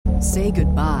Say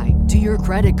goodbye to your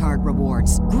credit card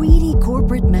rewards. Greedy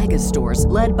corporate mega stores,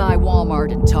 led by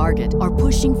Walmart and Target, are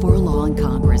pushing for a law in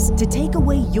Congress to take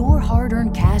away your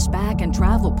hard-earned cash back and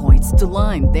travel points to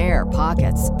line their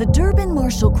pockets. The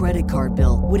Durbin-Marshall credit card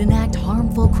bill would enact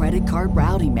harmful credit card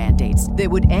routing mandates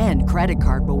that would end credit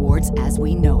card rewards as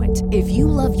we know it. If you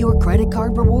love your credit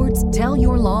card rewards, tell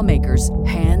your lawmakers,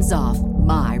 hands off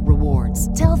my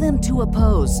rewards. Tell them to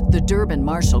oppose the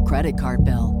Durbin-Marshall credit card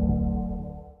bill.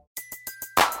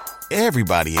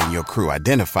 Everybody in your crew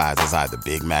identifies as either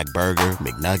Big Mac Burger,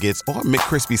 McNuggets, or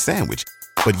McCrispy Sandwich.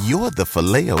 But you're the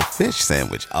Filet-O-Fish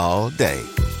Sandwich all day.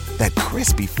 That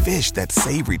crispy fish, that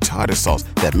savory tartar sauce,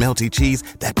 that melty cheese,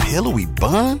 that pillowy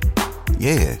bun.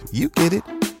 Yeah, you get it.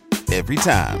 Every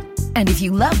time. And if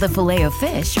you love the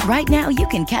Filet-O-Fish, right now you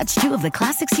can catch two of the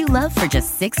classics you love for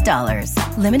just $6.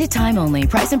 Limited time only.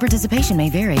 Price and participation may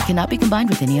vary. Cannot be combined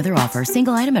with any other offer.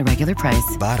 Single item at regular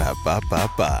price.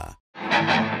 Ba-da-ba-ba-ba.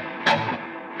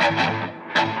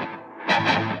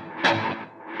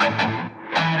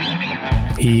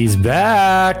 He's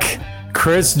back.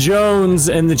 Chris Jones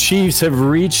and the Chiefs have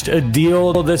reached a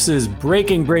deal. This is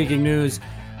breaking news.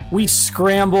 We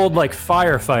scrambled like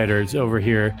firefighters over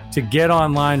here to get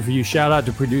online for you. Shout out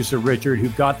to producer Richard, who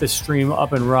got the stream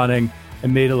up and running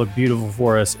and made it look beautiful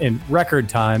for us in record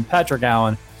time. Patrick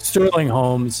Allen, Sterling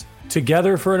Holmes,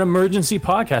 together for an emergency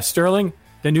podcast. Sterling,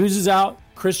 the news is out.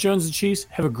 Chris Jones and the Chiefs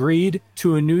have agreed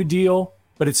to a new deal,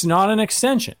 but it's not an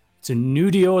extension. It's a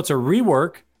new deal. It's a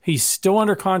rework. He's still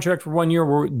under contract for 1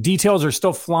 year. Details are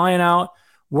still flying out.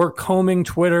 We're combing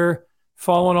Twitter,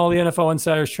 following all the NFL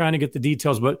insiders, trying to get the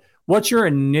details. But what's your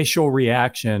initial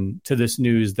reaction to this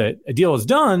news that a deal is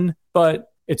done,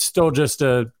 but it's still just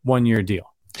a 1 year deal?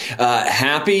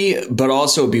 Happy, but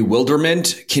also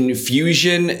bewilderment,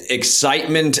 confusion,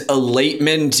 excitement,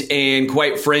 elatement, and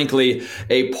quite frankly,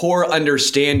 a poor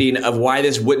understanding of why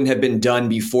this wouldn't have been done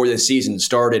before the season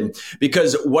started.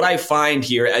 Because what I find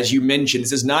here, as you mentioned,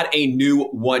 this is not a new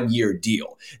 1 year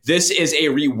deal. This is a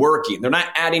reworking. They're not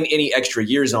adding any extra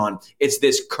years on. It's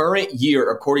this current year,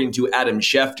 according to Adam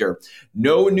Schefter.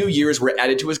 No new years were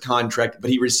added to his contract, but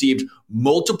he received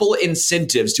multiple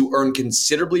incentives to earn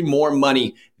considerably more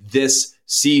money this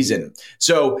season.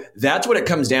 So that's what it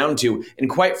comes down to. And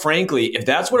quite frankly, if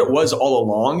that's what it was all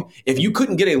along, if you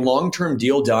couldn't get a long-term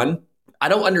deal done, I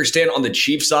don't understand on the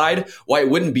Chiefs side why it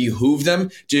wouldn't behoove them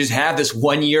to just have this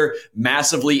 1 year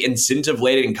massively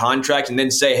incentive-laden contract and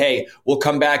then say, hey, we'll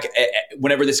come back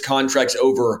whenever this contract's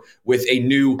over with a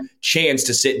new chance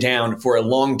to sit down for a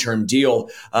long-term deal.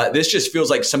 This just feels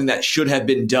like something that should have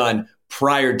been done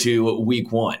prior to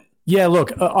week one. Yeah,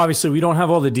 look, obviously we don't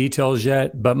have all the details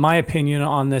yet, but my opinion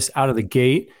on this out of the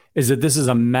gate is that this is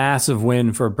a massive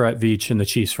win for Brett Veach and the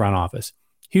Chiefs front office.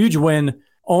 Huge win,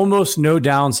 almost no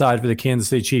downside for the Kansas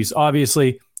City Chiefs.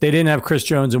 Obviously, they didn't have Chris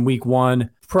Jones in week one.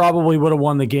 Probably would have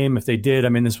won the game if they did. I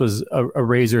mean, this was a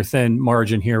razor-thin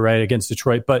margin here, right, against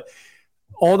Detroit. But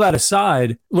all that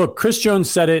aside, look, Chris Jones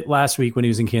said it last week when he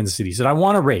was in Kansas City. He said, I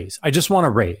want a raise. I just want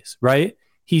a raise, right?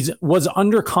 He was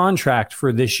under contract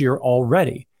for this year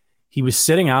already. He was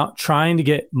sitting out trying to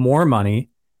get more money.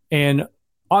 And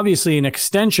obviously an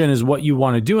extension is what you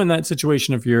want to do in that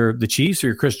situation. If you're the Chiefs or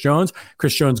you're Chris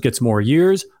Jones gets more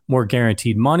years, more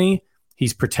guaranteed money.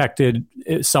 He's protected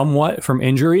somewhat from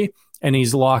injury and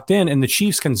he's locked in, and the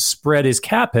Chiefs can spread his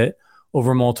cap hit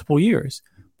over multiple years.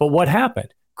 But what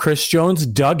happened? Chris Jones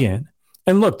dug in.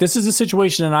 And look, this is a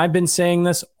situation, and I've been saying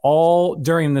this all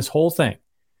during this whole thing.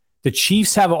 The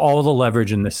Chiefs have all the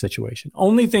leverage in this situation.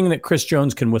 Only thing that Chris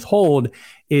Jones can withhold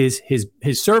is his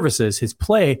services, his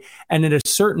play. And at a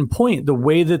certain point, the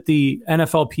way that the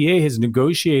NFLPA has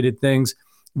negotiated things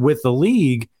with the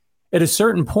league, at a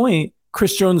certain point,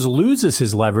 Chris Jones loses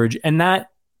his leverage. And that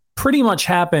pretty much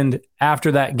happened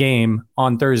after that game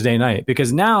on Thursday night,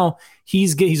 because now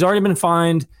he's already been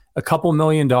fined a couple $1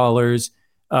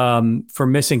 million for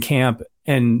missing camp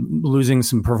and losing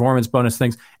some performance bonus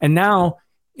things. And now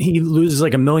he loses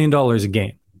like $1 million a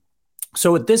game.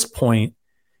 So at this point,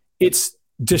 it's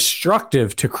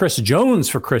destructive to Chris Jones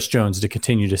for Chris Jones to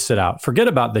continue to sit out. Forget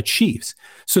about the Chiefs.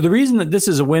 So the reason that this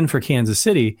is a win for Kansas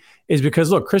City is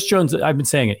because, look, Chris Jones, I've been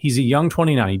saying it, he's a young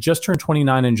 29. He just turned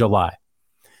 29 in July.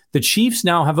 The Chiefs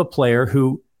now have a player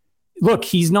who, look,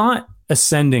 he's not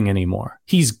ascending anymore.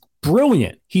 He's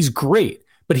brilliant. He's great,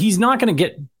 but he's not going to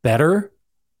get better.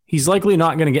 He's likely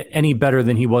not going to get any better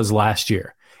than he was last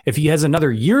year. If he has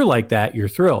another year like that, you're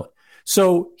thrilled.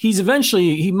 So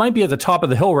he might be at the top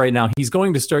of the hill right now. He's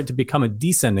going to start to become a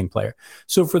descending player.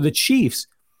 So for the Chiefs,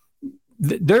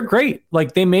 they're great.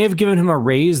 Like, they may have given him a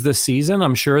raise this season.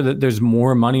 I'm sure that there's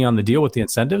more money on the deal with the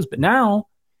incentives, but now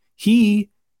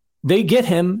he they get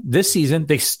him this season.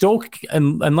 They still,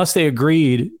 unless they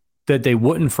agreed that they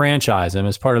wouldn't franchise him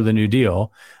as part of the new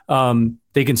deal,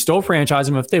 they can still franchise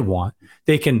him if they want.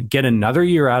 They can get another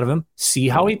year out of him, see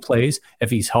how he plays. If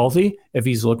he's healthy, if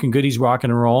he's looking good, he's rocking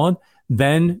and rolling,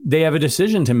 then they have a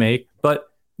decision to make. But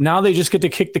now they just get to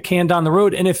kick the can down the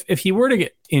road. And if he were to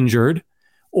get injured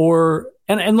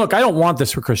and look, I don't want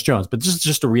this for Chris Jones, but this is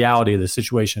just the reality of the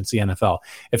situation. It's the NFL.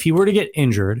 If he were to get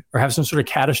injured or have some sort of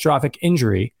catastrophic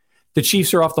injury, the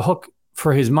Chiefs are off the hook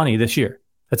for his money this year.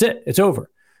 That's it. It's over.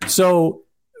 So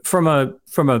from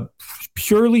a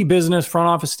purely business front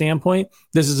office standpoint,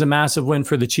 this is a massive win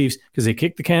for the Chiefs because they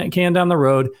kick the can down the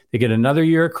road. They get another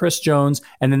year of Chris Jones,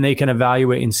 and then they can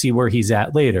evaluate and see where he's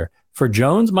at later. For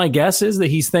Jones, my guess is that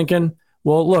he's thinking,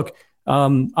 well, look,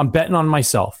 I'm betting on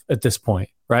myself at this point,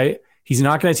 right? He's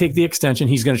not going to take the extension.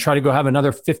 He's going to try to go have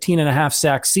another 15 and a half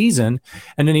sack season,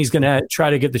 and then he's going to try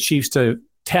to get the Chiefs to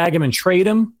tag him and trade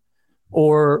him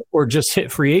or just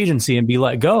hit free agency and be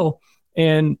let go.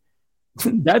 And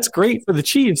that's great for the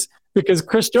Chiefs because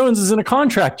Chris Jones is in a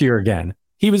contract year again.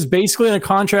 He was basically in a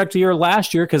contract year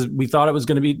last year because we thought it was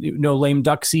going to be no lame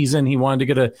duck season. He wanted to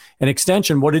get an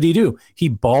extension. What did he do? He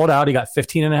balled out. He got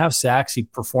 15 and a half sacks. He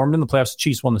performed in the playoffs. The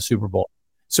Chiefs won the Super Bowl.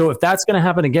 So if that's going to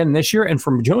happen again this year, and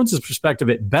from Jones's perspective,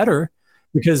 it better,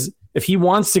 because if he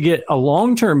wants to get a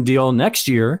long-term deal next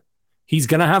year, he's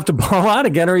going to have to ball out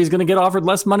again, or he's going to get offered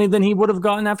less money than he would have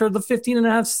gotten after the 15 and a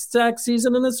half sack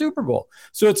season in the Super Bowl.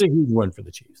 So it's a huge win for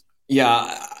the Chiefs.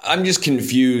 Yeah, I'm just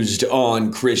confused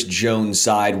on Chris Jones'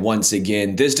 side once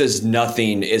again. This does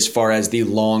nothing as far as the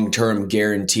long-term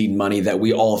guaranteed money that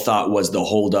we all thought was the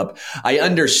holdup. I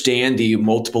understand the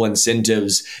multiple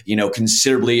incentives,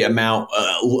 considerably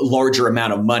larger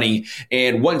amount of money.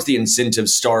 And once the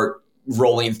incentives start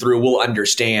rolling through, we'll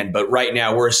understand. But right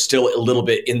now, we're still a little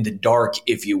bit in the dark,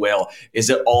 if you will. Is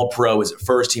it all pro? Is it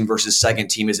first team versus second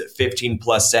team? Is it 15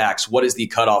 plus sacks? What is the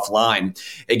cutoff line?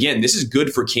 Again, this is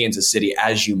good for Kansas City,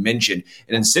 as you mentioned.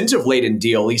 An incentive-laden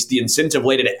deal, at least the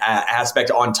incentive-laden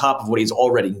aspect on top of what he's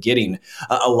already getting.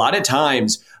 A lot of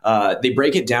times, they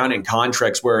break it down in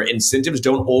contracts where incentives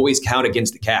don't always count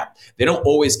against the cap. They don't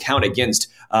always count against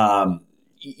a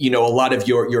lot of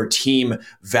your team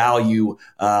value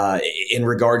in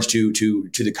regards to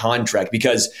the contract,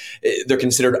 because they're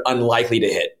considered unlikely to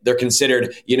hit. They're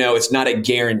considered, it's not a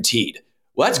guaranteed.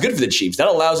 Well, that's good for the Chiefs. That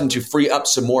allows them to free up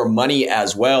some more money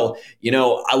as well.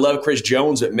 I love Chris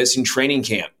Jones, but missing training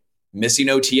camp, missing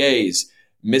OTAs,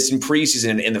 missing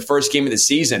preseason in the first game of the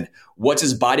season. What's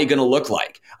his body going to look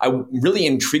like? I'm really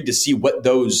intrigued to see what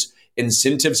those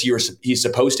incentives he's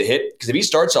supposed to hit, because if he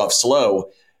starts off slow,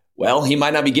 well, he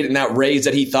might not be getting that raise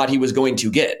that he thought he was going to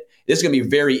get. This is going to be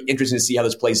very interesting to see how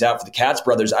this plays out for the Katz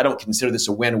brothers. I don't consider this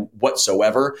a win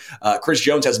whatsoever. Chris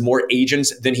Jones has more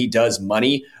agents than he does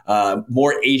money,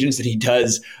 more agents than he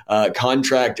does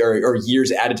contract or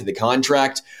years added to the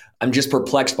contract. I'm just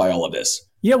perplexed by all of this.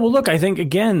 Yeah, well, look, I think,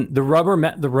 again, the rubber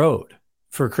met the road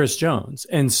for Chris Jones.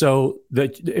 And so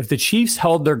if the Chiefs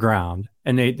held their ground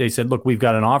and they said, look, we've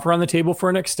got an offer on the table for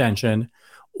an extension,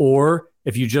 or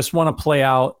if you just want to play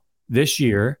out this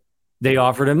year, they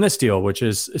offered him this deal, which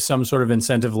is some sort of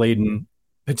incentive-laden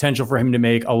potential for him to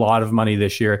make a lot of money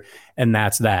this year, and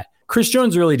that's that. Chris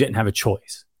Jones really didn't have a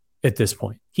choice at this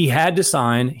point. He had to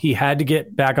sign. He had to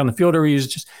get back on the field, or he was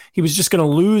just going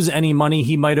to lose any money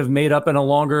he might have made up in a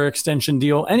longer extension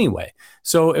deal anyway.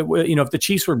 So, if the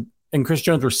Chiefs and Chris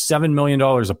Jones were $7 million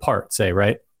apart, say,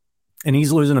 right, and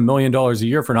he's losing $1 million a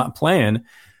year for not playing,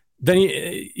 then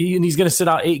he's going to sit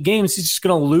out 8 games. He's just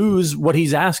going to lose what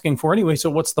he's asking for anyway. So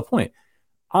what's the point?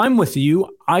 I'm with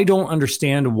you. I don't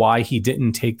understand why he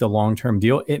didn't take the long-term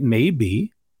deal. It may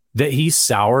be that he's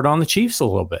soured on the Chiefs a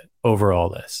little bit over all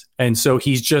this. And so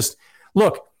he's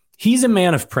a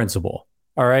man of principle.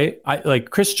 All right. Like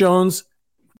Chris Jones,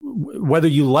 whether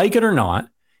you like it or not,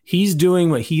 he's doing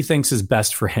what he thinks is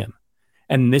best for him.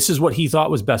 And this is what he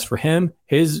thought was best for him,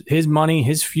 his money,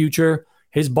 his future,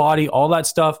 his body, all that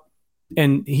stuff.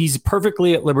 And he's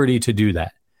perfectly at liberty to do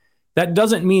that. That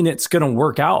doesn't mean it's going to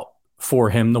work out for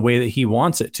him the way that he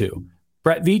wants it to.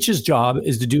 Brett Veach's job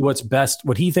is to do what's best,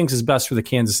 what he thinks is best for the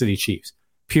Kansas City Chiefs,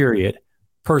 period.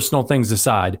 Personal things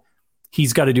aside,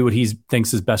 he's got to do what he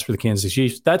thinks is best for the Kansas City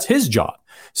Chiefs. That's his job.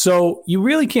 So you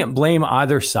really can't blame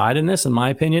either side in this, in my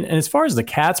opinion. And as far as the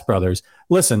Katz brothers,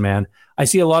 listen, man, I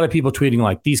see a lot of people tweeting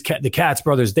like the Katz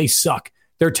brothers, they suck.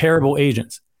 They're terrible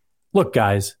agents. Look,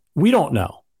 guys, we don't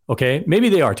know. Okay, maybe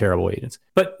they are terrible agents,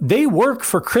 but they work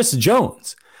for Chris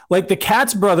Jones. Like the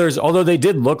Katz brothers, although they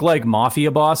did look like mafia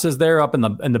bosses there up in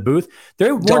the booth,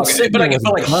 they weren't. But I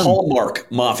feel like Hallmark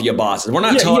mafia bosses. We're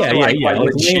not talking like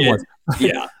legit.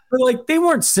 Yeah. But like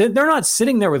they're not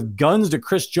sitting there with guns to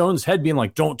Chris Jones' head being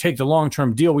like, don't take the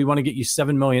long-term deal. We want to get you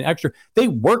 $7 million extra. They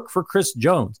work for Chris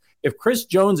Jones. If Chris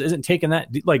Jones isn't taking that,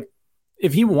 like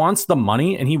if he wants the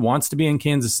money and he wants to be in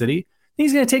Kansas City,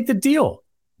 he's going to take the deal.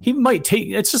 He might take,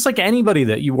 it's just like anybody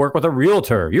that you work with, a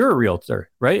realtor. You're a realtor,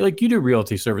 right? Like you do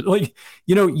realty service. Like,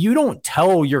 you don't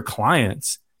tell your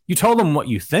clients, you tell them what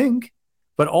you think.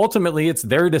 But ultimately, it's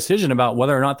their decision about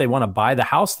whether or not they want to buy the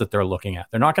house that they're looking at.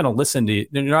 They're not going to listen to you.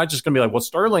 They're not just going to be like, well,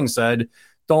 Sterling said,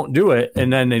 don't do it.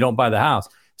 And then they don't buy the house.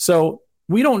 So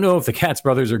we don't know if the Katz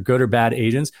brothers are good or bad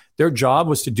agents. Their job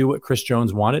was to do what Chris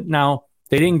Jones wanted. Now,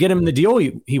 they didn't get him the deal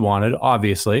he wanted,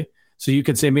 obviously. So you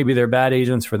could say maybe they're bad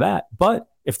agents for that. But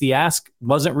if the ask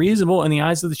wasn't reasonable in the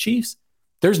eyes of the Chiefs,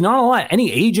 there's not a lot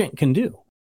any agent can do.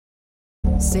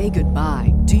 Say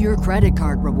goodbye to your credit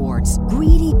card rewards.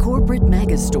 Greedy corporate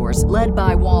mega stores, led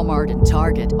by Walmart and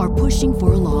Target, are pushing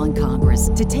for a law in Congress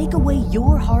to take away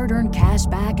your hard-earned cash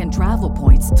back and travel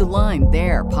points to line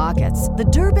their pockets. The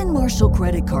Durbin-Marshall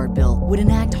credit card bill would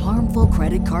enact harmful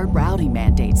credit card routing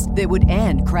mandates that would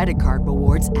end credit card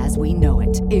rewards as we know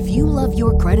it. If you love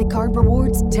your credit card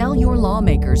rewards, tell your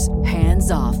lawmakers, hands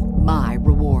off my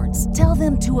rewards. Tell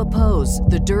them to oppose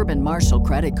the Durbin-Marshall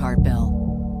credit card bill.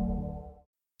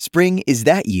 Spring, is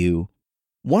that you?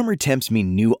 Warmer temps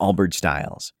mean new Allbirds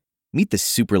styles. Meet the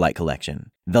Superlight Collection,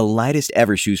 the lightest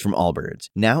ever shoes from Allbirds,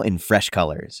 now in fresh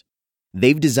colors.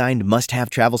 They've designed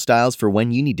must-have travel styles for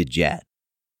when you need to jet.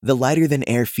 The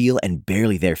lighter-than-air feel and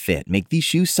barely-there fit make these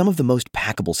shoes some of the most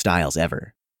packable styles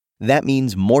ever. That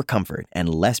means more comfort and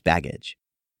less baggage.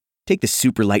 Take the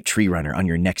Superlight Tree Runner on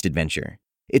your next adventure.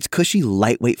 Its cushy,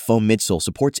 lightweight foam midsole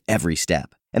supports every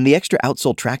step, and the extra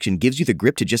outsole traction gives you the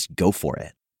grip to just go for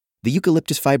it. The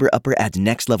eucalyptus fiber upper adds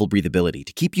next-level breathability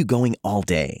to keep you going all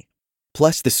day.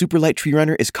 Plus, the Superlight Tree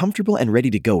Runner is comfortable and ready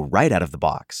to go right out of the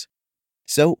box.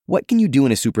 So, what can you do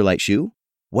in a Superlight shoe?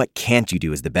 What can't you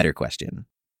do is the better question.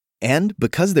 And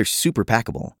because they're super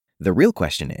packable, the real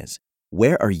question is,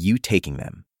 where are you taking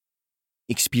them?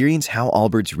 Experience how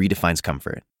Allbirds redefines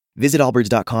comfort. Visit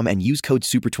allbirds.com and use code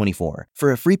SUPER24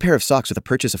 for a free pair of socks with a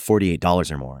purchase of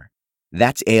 $48 or more.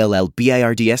 That's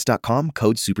ALLBIRDS.com,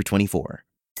 code SUPER24.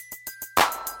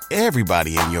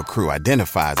 Everybody in your crew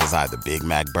identifies as either Big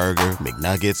Mac Burger,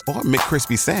 McNuggets, or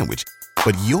McCrispy Sandwich.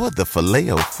 But you're the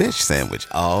Filet-O-Fish Sandwich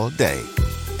all day.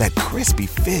 That crispy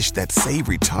fish, that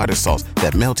savory tartar sauce,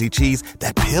 that melty cheese,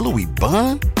 that pillowy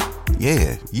bun.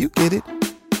 Yeah, you get it.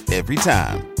 Every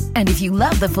time. And if you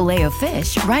love the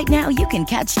Filet-O-Fish, right now you can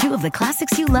catch two of the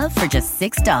classics you love for just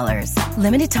 $6.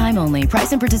 Limited time only.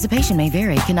 Price and participation may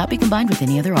vary. Cannot be combined with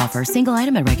any other offer. Single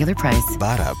item at regular price.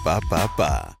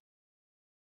 Ba-da-ba-ba-ba.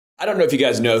 I don't know if you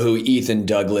guys know who Ethan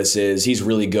Douglas is. He's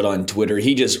really good on Twitter.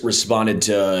 He just responded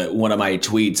to one of my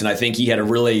tweets, and I think he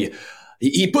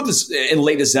put this and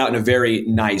laid this out in a very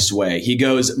nice way. He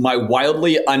goes, "My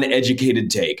wildly uneducated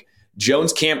take.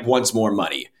 Jones camp wants more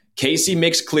money. Casey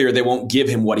makes clear they won't give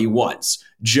him what he wants.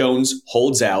 Jones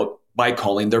holds out by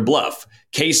calling their bluff.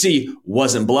 Casey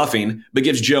wasn't bluffing, but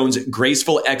gives Jones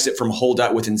graceful exit from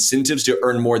holdout with incentives to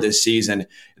earn more this season."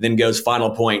 Then goes,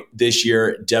 final point, this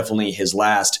year, definitely his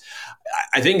last.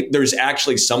 I think there's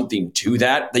actually something to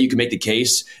that you can make the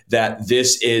case that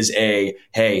this is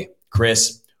hey,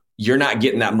 Chris, you're not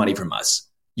getting that money from us.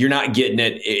 You're not getting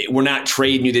it. We're not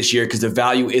trading you this year because the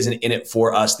value isn't in it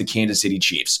for us, the Kansas City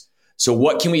Chiefs. So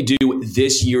what can we do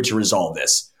this year to resolve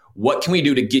this? What can we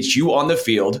do to get you on the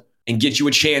field and get you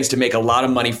a chance to make a lot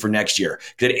of money for next year?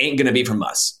 Because it ain't going to be from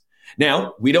us.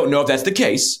 Now, we don't know if that's the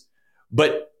case,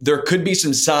 but there could be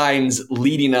some signs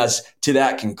leading us to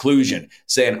that conclusion,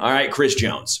 saying, all right, Chris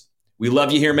Jones, we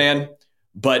love you here, man,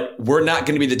 but we're not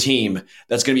going to be the team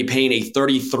that's going to be paying a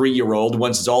 33-year-old,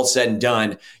 once it's all said and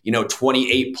done,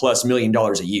 $28+ million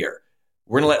a year.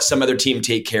 We're going to let some other team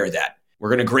take care of that. We're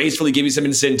going to gracefully give you some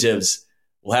incentives.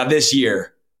 We'll have this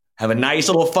year, have a nice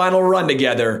little final run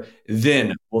together.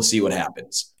 Then we'll see what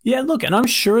happens. Yeah, look, and I'm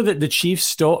sure that the Chiefs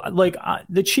still,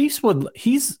 the Chiefs would,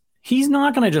 he's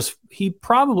not going to just,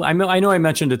 I know I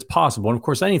mentioned it's possible, and of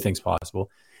course anything's possible.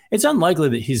 It's unlikely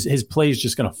that his play is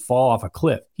just going to fall off a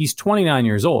cliff. He's 29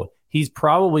 years old. He's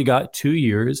probably got 2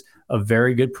 years of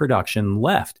very good production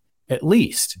left, at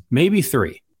least, maybe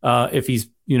 3. If he's,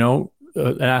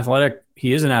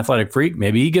 he is an athletic freak,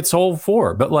 maybe he gets whole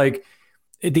 4. But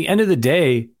at the end of the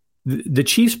day, the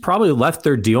Chiefs probably left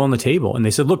their deal on the table and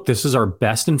they said, look, this is our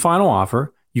best and final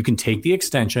offer. You can take the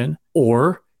extension,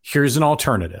 or here's an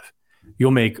alternative.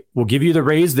 We'll give you the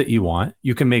raise that you want.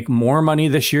 You can make more money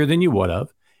this year than you would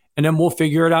have. And then we'll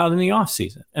figure it out in the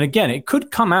offseason. And again, it could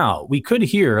come out. We could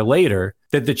hear later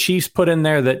that the Chiefs put in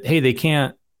there that, hey, they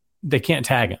can't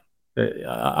tag him.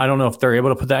 I don't know if they're able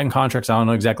to put that in contracts. I don't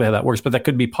know exactly how that works, but that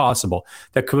could be possible.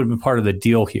 That could have been part of the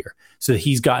deal here. So that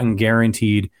he's gotten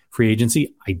guaranteed free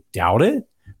agency. I doubt it,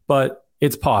 but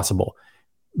it's possible.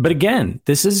 But again,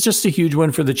 this is just a huge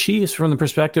win for the Chiefs from the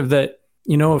perspective that,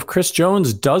 if Chris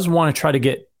Jones does want to try to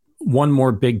get one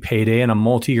more big payday and a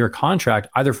multi-year contract,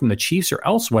 either from the Chiefs or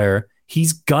elsewhere,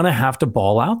 he's going to have to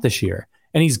ball out this year.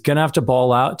 And he's going to have to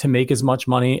ball out to make as much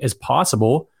money as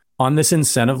possible on this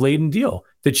incentive-laden deal.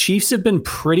 The Chiefs have been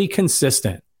pretty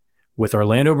consistent with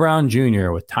Orlando Brown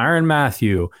Jr., with Tyrann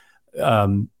Mathieu,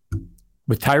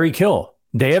 with Tyreek Hill.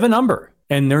 They have a number,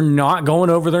 and they're not going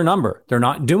over their number. They're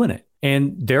not doing it.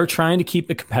 And they're trying to keep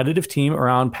a competitive team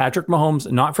around Patrick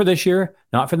Mahomes, not for this year,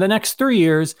 not for the next 3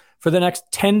 years, for the next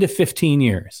 10 to 15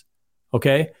 years.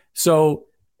 Okay? So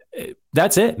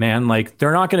that's it, man. Like,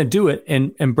 they're not going to do it.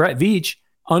 And Brett Veach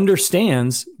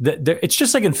understands that it's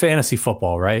just like in fantasy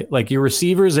football, right? Like your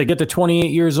receivers, they get to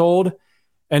 28 years old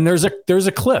and there's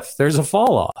a cliff, there's a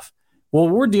fall off. Well,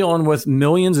 we're dealing with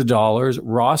millions of dollars,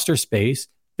 roster space.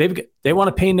 They want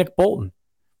to pay Nick Bolton.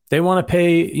 They want to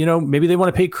pay, maybe they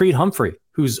want to pay Creed Humphrey,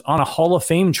 who's on a Hall of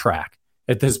Fame track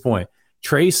at this point.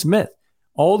 Trey Smith.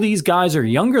 All these guys are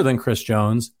younger than Chris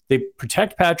Jones. They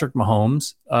protect Patrick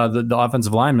Mahomes, the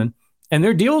offensive lineman, and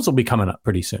their deals will be coming up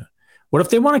pretty soon. What if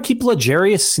they want to keep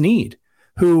L'Jarius Sneed,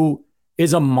 who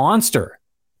is a monster,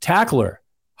 tackler,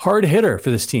 hard hitter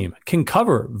for this team, can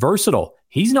cover, versatile.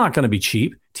 He's not going to be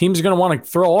cheap. Teams are going to want to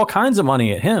throw all kinds of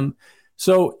money at him.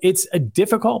 So it's a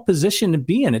difficult position to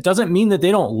be in. It doesn't mean that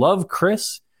they don't love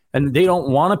Chris and they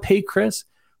don't want to pay Chris,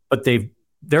 but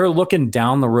they're looking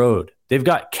down the road. They've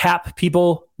got cap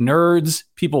people, nerds,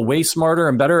 people way smarter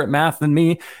and better at math than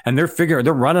me. And they're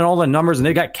running all the numbers and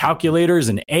they got calculators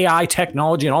and AI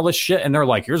technology and all this shit. And they're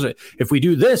like, if we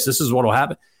do this is what will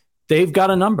happen. They've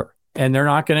got a number and they're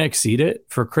not going to exceed it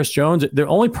for Chris Jones. The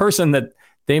only person that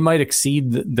they might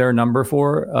exceed their number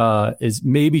for is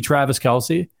maybe Travis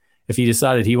Kelce, if he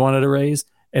decided he wanted to raise,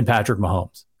 and Patrick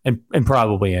Mahomes and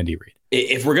probably Andy Reid.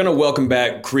 If we're going to welcome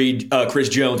back Chris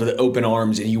Jones with open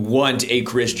arms and you want a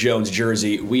Chris Jones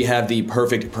jersey, we have the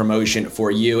perfect promotion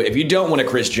for you. If you don't want a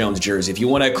Chris Jones jersey, if you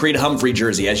want a Creed Humphrey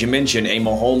jersey, as you mentioned, a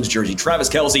Mahomes jersey, Travis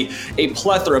Kelce, a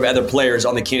plethora of other players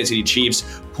on the Kansas City Chiefs,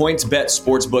 PointsBet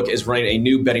Sportsbook is running a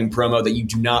new betting promo that you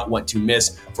do not want to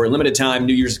miss. For a limited time,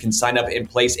 new users can sign up and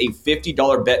place a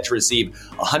 $50 bet to receive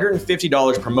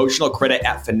 $150 promotional credit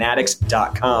at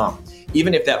Fanatics.com.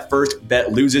 Even if that first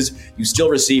bet loses, you still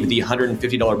receive the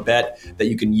 $150 bet that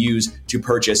you can use to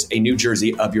purchase a new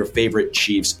jersey of your favorite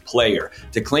Chiefs player.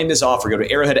 To claim this offer, go to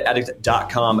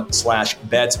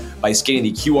arrowheadaddict.com/bets by scanning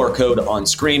the QR code on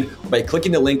screen or by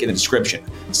clicking the link in the description.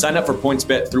 Sign up for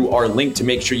PointsBet through our link to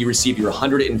make sure you receive your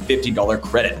 $150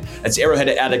 credit. That's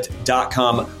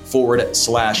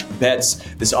arrowheadaddict.com/bets.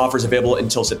 This offer is available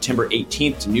until September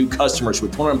 18th to new customers who are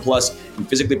 21 plus and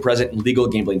physically present in legal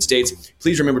gambling states.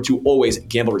 Please remember to always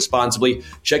gamble responsibly.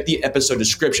 Check the episode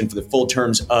description for the full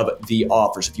terms of the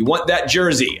offer. So if you want that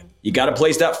jersey, you got to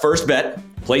place that first bet.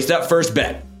 Place that first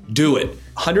bet. Do it.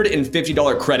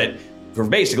 $150 credit for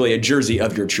basically a jersey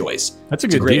of your choice. That's a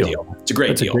great deal. It's a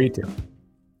great deal.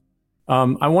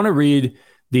 I want to read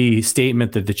the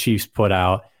statement that the Chiefs put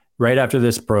out right after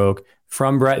this broke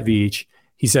from Brett Veach.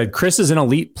 He said, Chris is an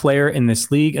elite player in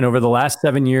this league, and over the last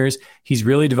 7 years, he's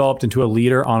really developed into a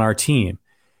leader on our team.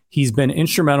 He's been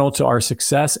instrumental to our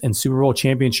success and Super Bowl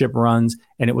championship runs,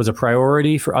 and it was a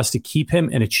priority for us to keep him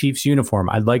in a Chiefs uniform.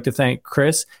 I'd like to thank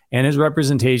Chris and his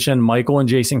representation, Michael and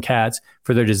Jason Katz,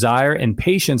 for their desire and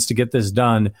patience to get this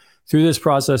done. Through this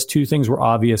process, two things were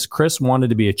obvious. Chris wanted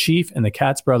to be a Chief, and the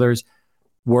Katz brothers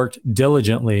worked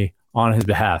diligently on his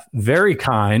behalf. Very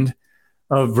kind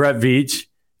of Brett Veach.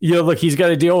 Look, he's got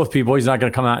to deal with people. He's not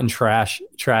going to come out and trash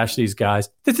these guys.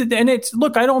 I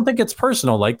don't think it's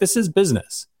personal. Like, this is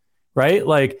business. Right?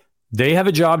 Like, they have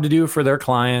a job to do for their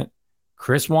client.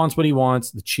 Chris wants what he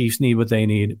wants. The Chiefs need what they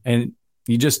need. And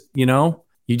you just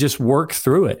work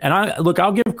through it. And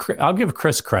I'll give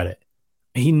Chris credit.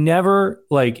 He never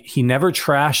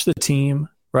trashed the team,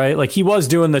 right? Like, he was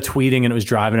doing the tweeting and it was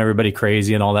driving everybody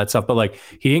crazy and all that stuff. But like,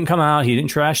 he didn't come out. He didn't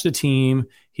trash the team.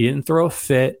 He didn't throw a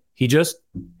fit. He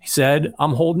said,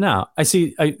 I'm holding out. I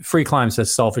see Free Climb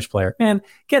says selfish player. Man,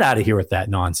 get out of here with that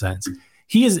nonsense.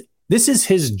 This is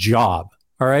his job,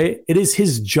 all right? It is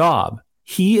his job.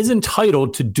 He is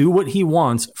entitled to do what he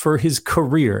wants for his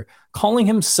career. Calling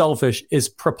him selfish is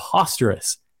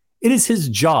preposterous. It is his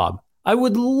job. I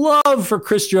would love for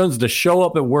Chris Jones to show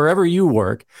up at wherever you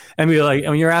work and be like,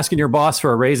 when you're asking your boss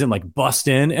for a raise and like bust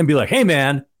in and be like, hey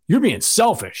man, you're being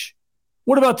selfish.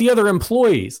 What about the other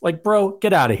employees? Like, bro,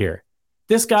 get out of here.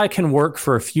 this guy can work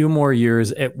for a few more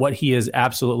years at what he is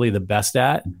absolutely the best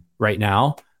at right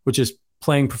now, which is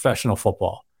playing professional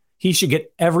football. He should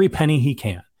get every penny he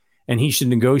can, and he should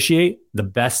negotiate the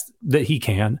best that he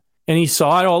can. And he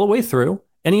saw it all the way through,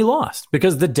 and he lost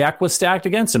because the deck was stacked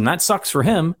against him. That sucks for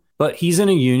him, but he's in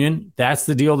a union. That's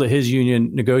the deal that his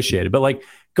union negotiated. But like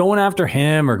going after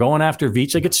him or going after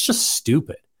Veach, like it's just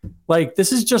stupid. Like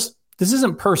this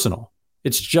isn't personal.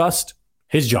 It's just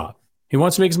his job. He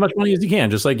wants to make as much money as he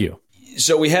can, just like you.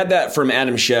 So we had that from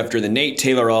Adam Schefter. The Nate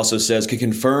Taylor also says, could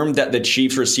confirm that the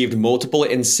Chiefs received multiple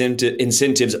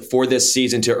incentives for this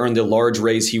season to earn the large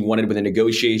raise he wanted when the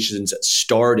negotiations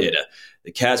started.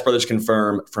 The Katz brothers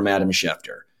confirm from Adam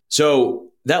Schefter. So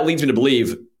that leads me to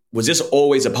believe, was this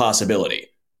always a possibility?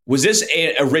 Was this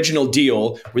an original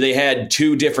deal where they had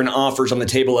two different offers on the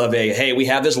table of hey, we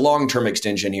have this long-term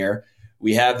extension here.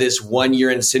 We have this 1-year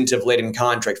incentive-laden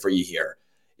contract for you here.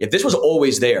 If this was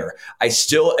always there, I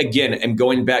still, again, am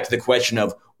going back to the question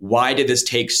of why did this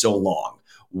take so long?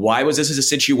 Why was this a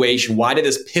situation? Why did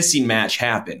this pissing match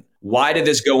happen? Why did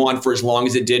this go on for as long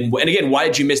as it did? And again, why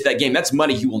did you miss that game? That's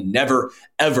money you will never,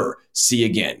 ever see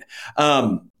again.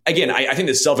 Again, I think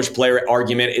the selfish player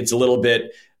argument, it's a little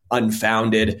bit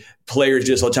unfounded. Players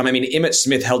do this all the time. I mean, Emmitt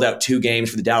Smith held out 2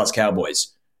 games for the Dallas Cowboys.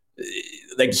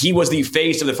 Like he was the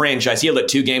face of the franchise. He held out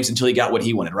 2 games until he got what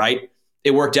he wanted, right?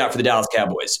 It worked out for the Dallas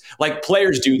Cowboys. Like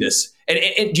players do this.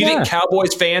 And do you think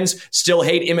Cowboys fans still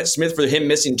hate Emmitt Smith for him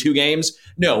missing 2 games?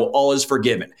 No, all is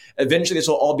forgiven. Eventually, this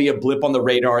will all be a blip on the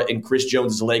radar in Chris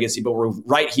Jones' legacy, but we're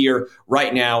right here,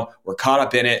 right now. We're caught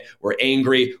up in it. We're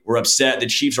angry. We're upset. The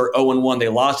Chiefs are 0-1. They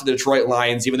lost to the Detroit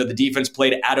Lions, even though the defense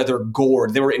played out of their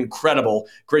gourd. They were incredible.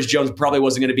 Chris Jones probably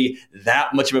wasn't going to be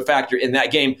that much of a factor in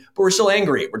that game, but we're still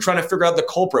angry. We're trying to figure out the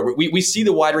culprit. We see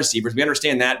the wide receivers. We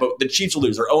understand that, but the Chiefs will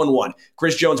lose. They're 0-1.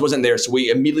 Chris Jones wasn't there, so we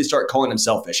immediately start calling him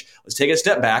selfish. Let's take a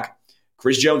step back.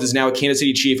 Chris Jones is now a Kansas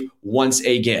City Chief once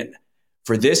again.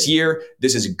 For this year,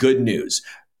 this is good news.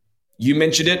 You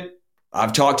mentioned it.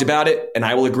 I've talked about it, and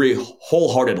I will agree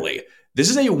wholeheartedly. This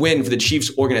is a win for the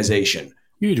Chiefs organization.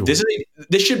 This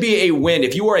should be a win.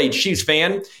 If you are a Chiefs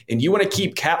fan and you want to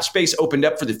keep cap space opened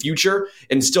up for the future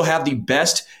and still have the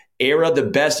best era, the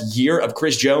best year of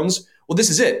Chris Jones, well, this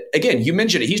is it. Again, you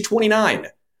mentioned it. He's 29.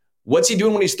 What's he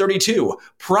doing when he's 32?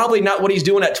 Probably not what he's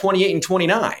doing at 28 and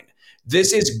 29.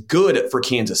 This is good for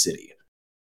Kansas City.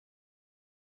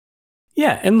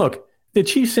 Yeah, and look, the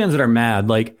Chiefs fans that are mad,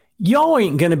 like, y'all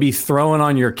ain't going to be throwing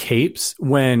on your capes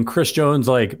when Chris Jones,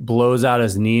 like, blows out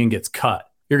his knee and gets cut.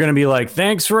 You're going to be like,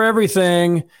 thanks for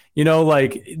everything. You know,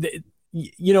 like,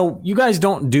 you guys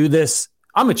don't do this.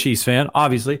 I'm a Chiefs fan,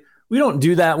 obviously. We don't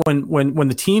do that when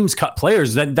the teams cut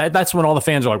players. That's when all the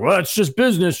fans are like, well, it's just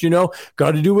business,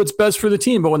 got to do what's best for the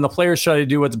team. But when the players try to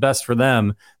do what's best for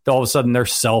them, all of a sudden they're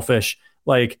selfish.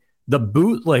 Like the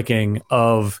bootlicking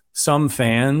of some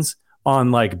fans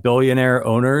on like billionaire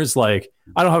owners, like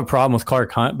I don't have a problem with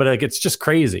Clark Hunt, but like it's just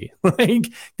crazy. Like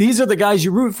these are the guys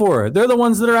you root for. They're the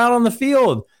ones that are out on the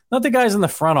field, not the guys in the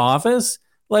front office.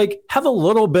 Like have a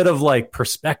little bit of like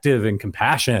perspective and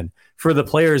compassion for the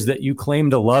players that you claim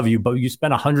to love you, but you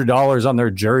spend $100 on their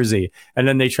jersey and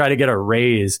then they try to get a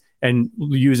raise and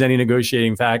use any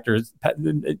negotiating tactics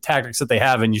that they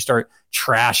have, and you start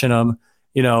trashing them.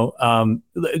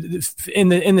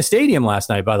 In the stadium last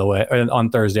night, by the way, on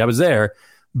Thursday, I was there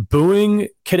booing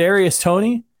Kadarius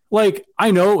Toney. Like,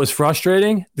 I know it was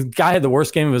frustrating. The guy had the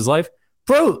worst game of his life.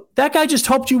 Bro, that guy just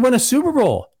helped you win a Super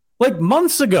Bowl like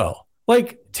months ago.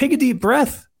 Like, take a deep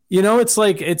breath. It's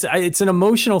like, it's an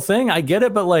emotional thing. I get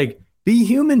it, but like, be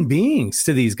human beings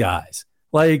to these guys.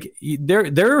 Like,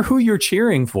 they're who you're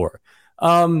cheering for.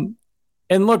 And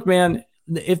look, man,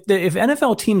 if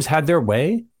NFL teams had their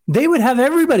way, they would have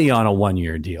everybody on a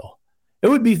 1-year deal. That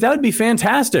would be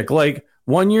fantastic. Like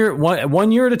one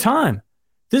year at a time.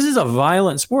 This is a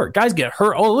violent sport. Guys get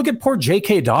hurt. Oh, look at poor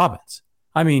J.K. Dobbins.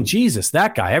 I mean, Jesus,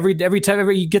 that guy. Every time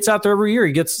he gets out there every year,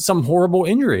 he gets some horrible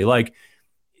injury. Like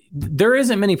there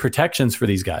isn't many protections for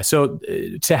these guys. So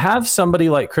to have somebody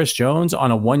like Chris Jones on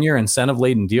a 1-year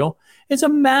incentive-laden deal, it's a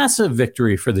massive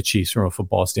victory for the Chiefs from a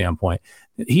football standpoint.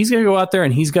 He's going to go out there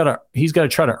and he's got to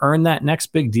try to earn that next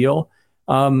big deal.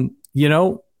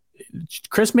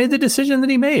 Chris made the decision that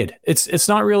he made. It's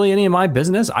not really any of my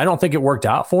business. I don't think it worked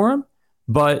out for him,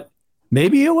 but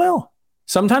maybe it will.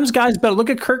 Sometimes guys bet. Look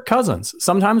at Kirk Cousins.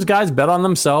 Sometimes guys bet on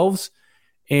themselves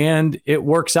and it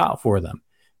works out for them.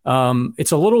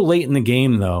 It's a little late in the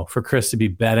game though, for Chris to be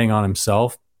betting on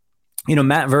himself.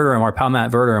 Matt Verderame, our pal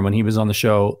Matt Verderame, when he was on the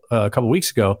show a couple of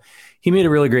weeks ago, he made a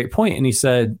really great point. And he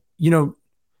said,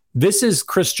 this is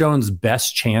Chris Jones'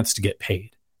 best chance to get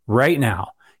paid right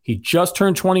now. He just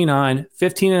turned 29,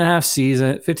 15 and a half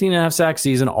sack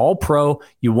season, all pro.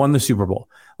 You won the Super Bowl.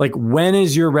 Like, when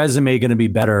is your resume going to be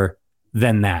better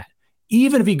than that?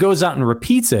 Even if he goes out and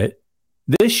repeats it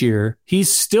this year, he's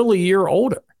still a year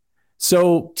older.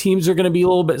 So teams are going to be a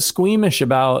little bit squeamish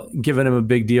about giving him a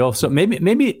big deal. So maybe,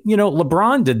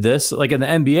 LeBron did this like in the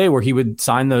NBA where he would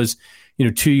sign those,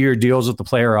 2-year deals with the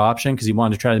player option because he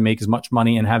wanted to try to make as much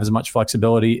money and have as much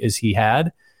flexibility as he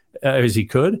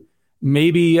could.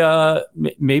 Maybe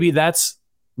that's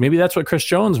what Chris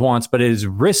Jones wants, but it is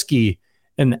risky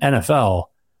in the NFL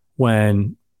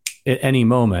when at any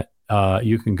moment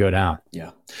you can go down.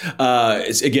 Yeah.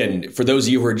 Again, for those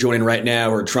of you who are joining right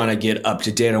now or trying to get up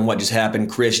to date on what just happened,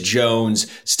 Chris Jones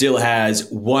still has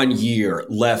 1 year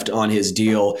left on his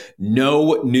deal.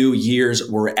 No new years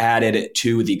were added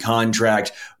to the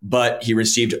contract, but he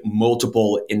received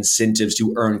multiple incentives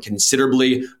to earn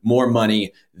considerably more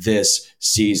money this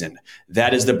season.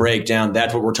 That is the breakdown.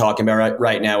 That's what we're talking about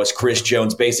right now is Chris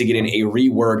Jones basically getting a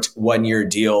reworked 1 year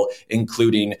deal,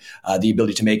 including the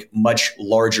ability to make much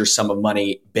larger sum of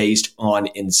money based on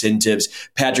incentives.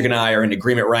 Patrick and I are in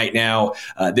agreement right now.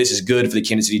 This is good for the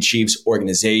Kansas City Chiefs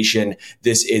organization.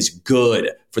 This is good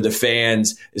for the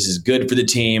fans. This is good for the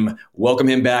team. Welcome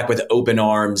him back with open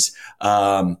arms.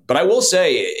 But I will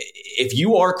say, if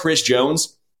you are Chris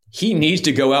Jones, he needs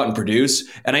to go out and produce.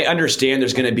 And I understand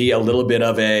there's going to be a little bit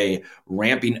of a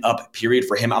ramping up period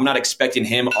for him. I'm not expecting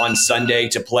him on Sunday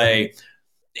to play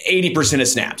 80% of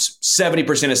snaps,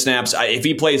 70% of snaps. If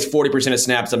he plays 40% of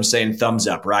snaps, I'm saying thumbs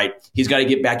up, right? He's got to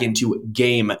get back into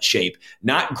game shape,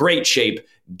 not great shape,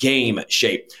 game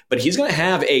shape. But he's going to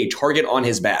have a target on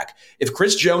his back. If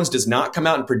Chris Jones does not come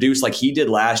out and produce like he did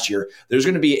last year, there's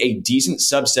going to be a decent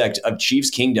subsect of Chiefs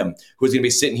Kingdom who is going to be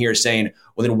sitting here saying,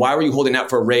 well, then why were you holding out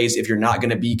for a raise if you're not going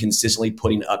to be consistently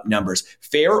putting up numbers?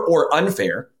 Fair or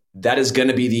unfair, that is going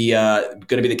to be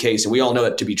the case, and we all know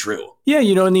that to be true. Yeah,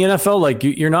 in the NFL, like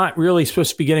you're not really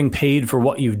supposed to be getting paid for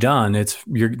what you've done.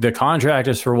 The contract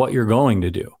is for what you're going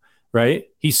to do, right?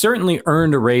 He certainly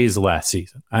earned a raise last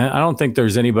season. I don't think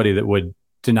there's anybody that would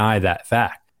deny that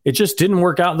fact. It just didn't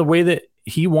work out the way that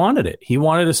he wanted it. He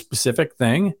wanted a specific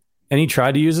thing, and he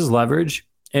tried to use his leverage,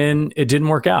 and it didn't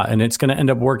work out. And it's going to end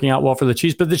up working out well for the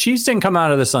Chiefs. But the Chiefs didn't come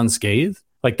out of this unscathed.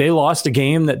 Like, they lost a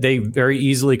game that they very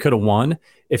easily could have won.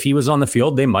 If he was on the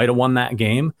field, they might have won that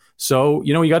game. So,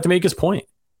 he got to make his point.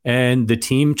 And the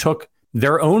team took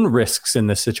their own risks in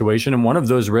this situation. And one of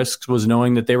those risks was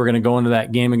knowing that they were going to go into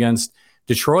that game against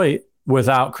Detroit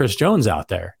without Chris Jones out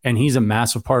there. And he's a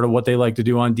massive part of what they like to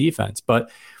do on defense. But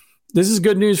this is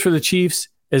good news for the Chiefs.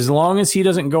 As long as he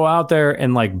doesn't go out there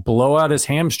and blow out his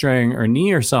hamstring or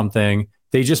knee or something,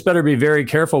 they just better be very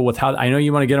careful with how. I know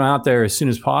you want to get him out there as soon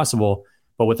as possible,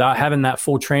 but without having that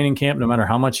full training camp, no matter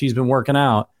how much he's been working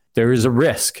out, there is a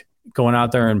risk going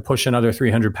out there and pushing other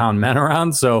 300-pound men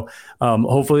around. So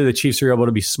hopefully the Chiefs are able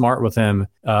to be smart with him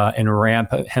and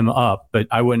ramp him up. But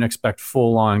I wouldn't expect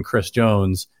full-on Chris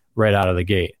Jones right out of the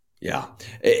gate. Yeah,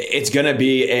 it's going to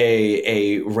be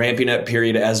a ramping up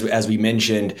period, as we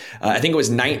mentioned. I think it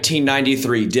was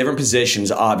 1993, different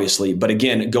positions, obviously. But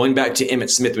again, going back to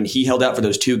Emmitt Smith, when he held out for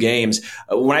those 2 games,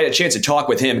 when I had a chance to talk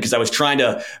with him, because I was trying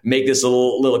to make this a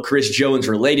little Chris Jones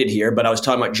related here, but I was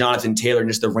talking about Jonathan Taylor and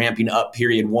just the ramping up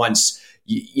period once,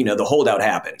 the holdout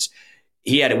happens.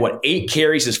 He had, 8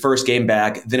 carries his first game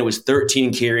back. Then it was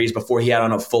 13 carries before he had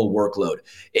on a full workload.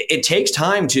 It takes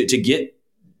time to get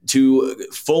to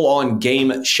full-on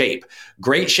game shape.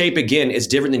 Great shape, again, is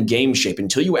different than game shape.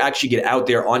 Until you actually get out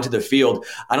there onto the field,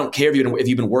 I don't care if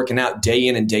you've been working out day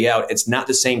in and day out. It's not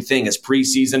the same thing as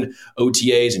preseason,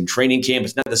 OTAs, and training camp.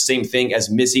 It's not the same thing as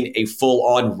missing a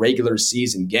full-on regular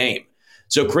season game.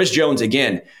 So Chris Jones,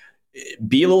 again,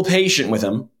 be a little patient with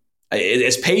him,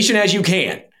 as patient as you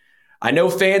can. I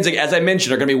know fans, as I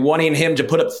mentioned, are going to be wanting him to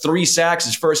put up 3 sacks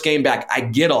his first game back. I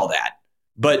get all that.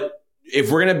 But if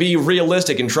we're going to be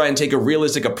realistic and try and take a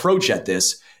realistic approach at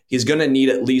this, he's going to need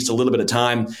at least a little bit of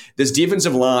time. This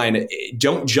defensive line,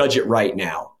 don't judge it right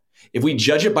now. If we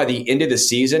judge it by the end of the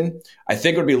season, I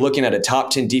think we'll be looking at a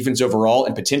top 10 defense overall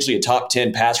and potentially a top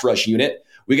 10 pass rush unit.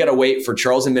 We got to wait for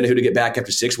Charles Omenihu to get back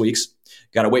after 6 weeks.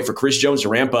 Got to wait for Chris Jones to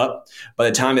ramp up. By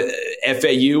the time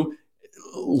FAU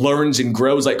learns and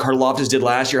grows like Karlaftis did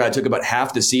last year, I took about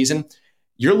half the season.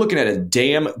 You're looking at a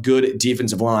damn good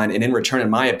defensive line, and in return, in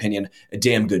my opinion, a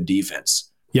damn good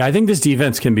defense. Yeah, I think this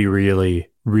defense can be really,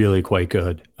 really quite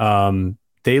good.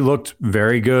 They looked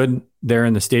very good there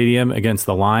in the stadium against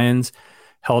the Lions,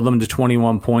 held them to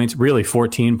 21 points, really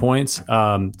 14 points.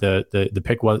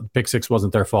 The pick 6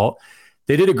 wasn't their fault.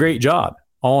 They did a great job,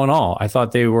 all in all. I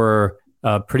thought they were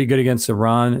pretty good against the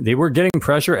run. They were getting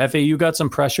pressure. FAU got some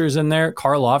pressures in there.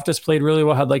 Carl Loftus played really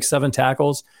well, had like 7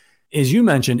 tackles. As you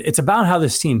mentioned, it's about how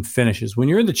this team finishes. When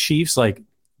you're the Chiefs, like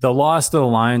the loss to the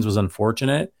Lions was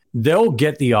unfortunate. They'll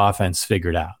get the offense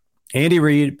figured out. Andy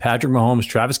Reid, Patrick Mahomes,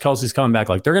 Travis Kelce's coming back.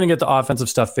 Like they're going to get the offensive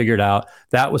stuff figured out.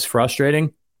 That was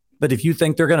frustrating. But if you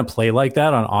think they're going to play like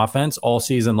that on offense all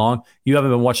season long, you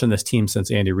haven't been watching this team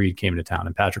since Andy Reid came to town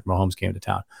and Patrick Mahomes came to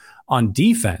town. On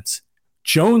defense,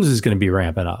 Jones is going to be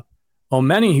ramping up.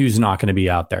 Omenihu's not going to be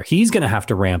out there. He's going to have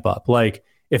to ramp up. Like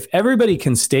if everybody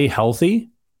can stay healthy,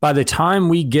 by the time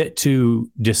we get to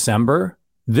December,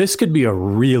 this could be a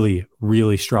really,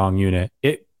 really strong unit.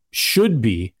 It should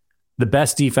be the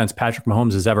best defense Patrick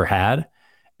Mahomes has ever had.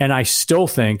 And I still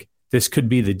think this could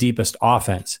be the deepest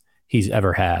offense he's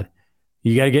ever had.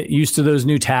 You got to get used to those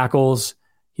new tackles.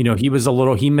 You know,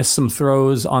 he missed some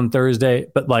throws on Thursday,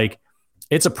 but like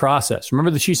it's a process.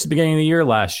 Remember the Chiefs at the beginning of the year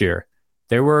last year?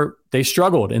 They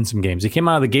struggled in some games. They came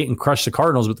out of the gate and crushed the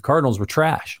Cardinals, but the Cardinals were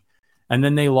trash. And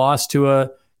then they lost to a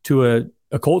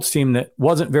Colts team that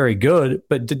wasn't very good,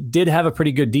 but did have a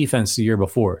pretty good defense the year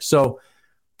before. So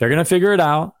they're going to figure it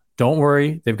out. Don't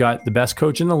worry. They've got the best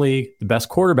coach in the league, the best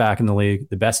quarterback in the league,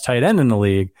 the best tight end in the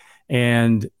league,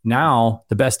 and now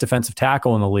the best defensive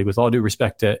tackle in the league. With all due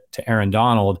respect to Aaron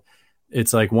Donald,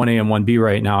 it's like 1A and 1B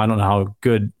right now. I don't know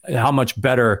how much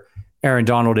better Aaron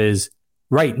Donald is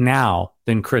right now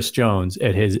than Chris Jones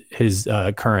at his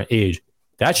current age.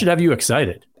 That should have you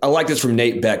excited. I like this from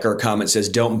Nate Becker. Comment says,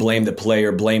 don't blame the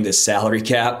player, blame the salary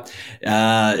cap.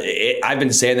 I've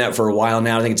been saying that for a while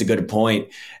now. I think it's a good point.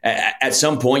 At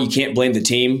some point, you can't blame the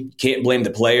team. You can't blame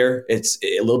the player. It's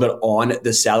a little bit on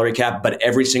the salary cap, but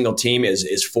every single team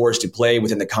is forced to play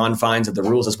within the confines of the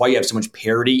rules. That's why you have so much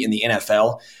parity in the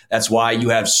NFL. That's why you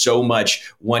have so much.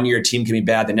 1 year a team can be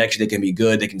bad. The next year they can be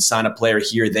good. They can sign a player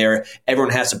here or there.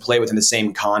 Everyone has to play within the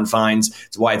same confines.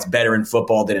 It's why it's better in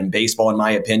football than in baseball, in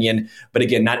my opinion. But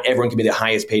again, not everyone can be the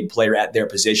highest paid player at their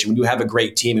position. When you have a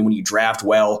great team and when you draft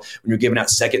well, when you're giving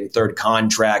out second and third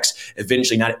contracts,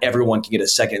 eventually not everyone can get a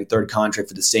second and third contract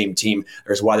for the same team.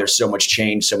 There's why there's so much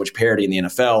change, so much parity in the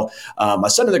NFL. I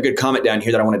saw another good comment down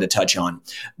here that I wanted to touch on.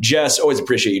 Jess, always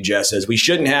appreciate you, Jess, says we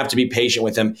shouldn't have to be patient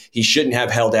with him. He shouldn't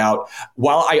have held out.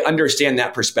 While I understand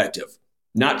that perspective,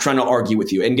 not trying to argue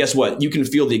with you. And guess what? You can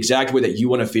feel the exact way that you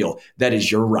want to feel. That is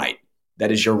your right.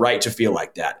 That is your right to feel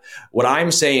like that. What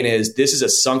I'm saying is this is a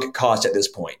sunk cost at this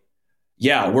point.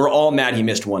 Yeah, we're all mad he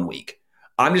missed 1 week.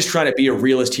 I'm just trying to be a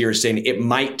realist here, saying it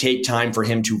might take time for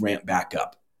him to ramp back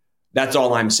up. That's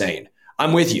all I'm saying.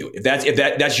 I'm with you. If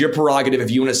that's your prerogative,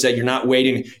 if you want to say you're not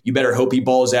waiting, you better hope he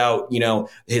balls out,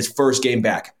 his first game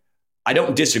back. I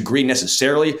don't disagree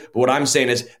necessarily, but what I'm saying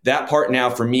is that part now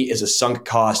for me is a sunk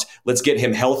cost. Let's get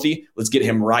him healthy. Let's get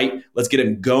him right. Let's get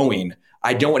him going.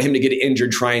 I don't want him to get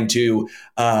injured trying to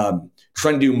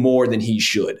do more than he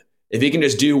should. If he can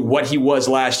just do what he was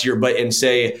last year, and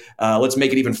say, let's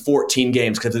make it even 14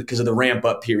 games because of the ramp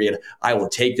up period, I will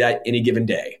take that any given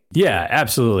day. Yeah,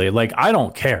 absolutely. Like, I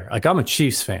don't care. Like, I'm a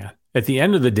Chiefs fan. At the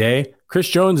end of the day, Chris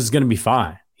Jones is going to be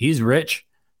fine. He's rich.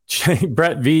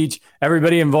 Brett Veach,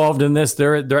 everybody involved in this,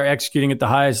 they're executing at the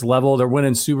highest level. They're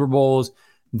winning Super Bowls.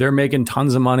 They're making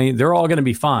tons of money. They're all going to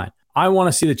be fine. I want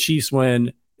to see the Chiefs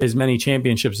win as many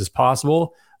championships as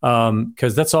possible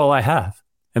because that's all I have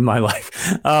in my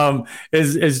life. I'm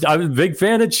a big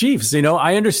fan of Chiefs.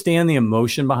 I understand the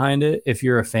emotion behind it if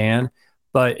you're a fan,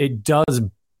 but it does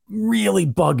really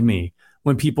bug me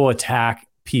when people attack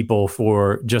people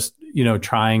for just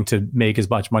trying to make as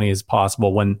much money as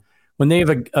possible when they have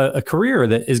a career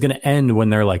that is going to end when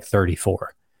they're like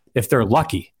 34, if they're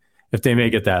lucky, if they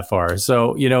make it that far.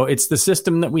 So, it's the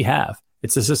system that we have.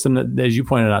 It's the system that, as you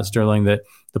pointed out, Sterling, that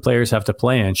the players have to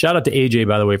play in. Shout out to AJ,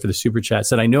 by the way, for the super chat.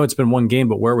 Said, I know it's been one game,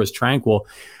 but where was Tranquil?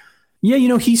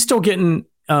 Yeah, he's still getting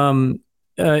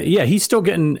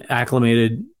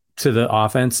acclimated to the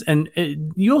offense. And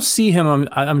you'll see him,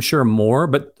 I'm sure, more.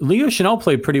 But Leo Chanel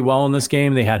played pretty well in this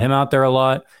game. They had him out there a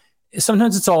lot.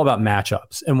 Sometimes it's all about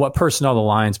matchups and what personnel the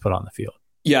Lions put on the field.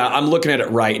 Yeah, I'm looking at it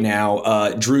right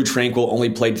now. Drew Tranquil only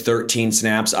played 13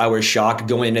 snaps. I was shocked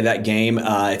going into that game.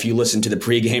 If you listen to the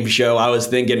pregame show, I was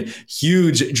thinking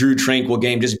huge Drew Tranquil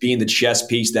game, just being the chess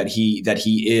piece that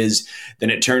he is. Then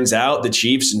it turns out the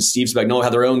Chiefs and Steve Spagnuolo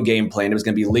had their own game plan. It was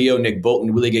going to be Leo, Nick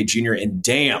Bolton, Willie Gay Jr., and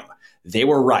damn, they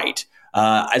were right.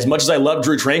 As much as I love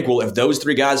Drew Tranquil, if those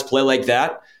three guys play like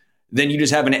that, then you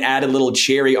just have an added little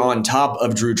cherry on top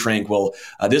of Drue Tranquill.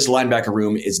 This linebacker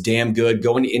room is damn good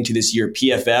going into this year.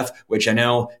 PFF, which I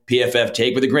know PFF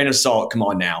take with a grain of salt, come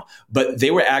on now, but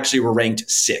they were ranked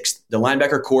 6th. The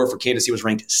linebacker core for Kansas City was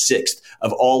ranked 6th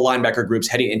of all linebacker groups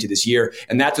heading into this year,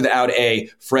 and that's without a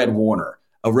Fred Warner,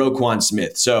 a Roquan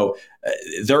Smith. So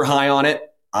they're high on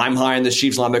it. I'm high on the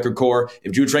Chiefs linebacker core.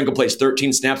 If Drue Tranquill plays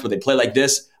 13 snaps, but they play like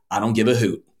this, I don't give a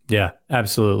hoot. Yeah,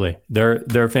 absolutely.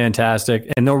 They're fantastic.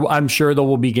 And I'm sure there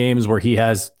will be games where he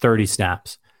has 30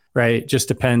 snaps, right? Just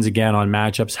depends again on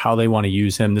matchups, how they want to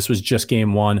use him. This was just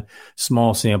game 1,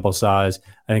 small sample size.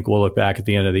 I think we'll look back at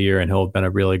the end of the year and he'll have been a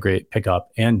really great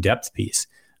pickup and depth piece.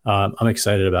 I'm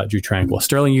excited about Drue Tranquill.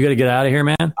 Sterling, you got to get out of here,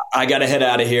 man. I got to head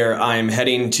out of here. I'm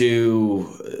heading to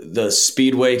the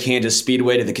Speedway, Kansas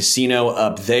Speedway, to the casino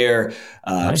up there.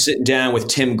 Nice. I'm sitting down with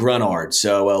Tim Grunard,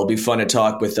 so it'll be fun to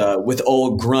talk with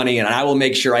old Grunny, and I will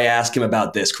make sure I ask him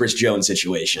about this Chris Jones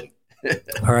situation.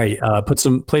 All right,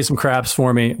 play some craps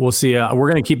for me. We'll see.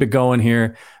 We're going to keep it going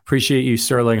here. Appreciate you,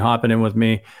 Sterling, hopping in with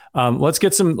me. Let's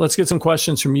get some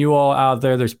questions from you all out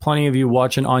there. There's plenty of you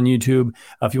watching on YouTube.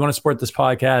 If you want to support this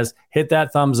podcast, hit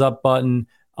that thumbs up button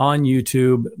on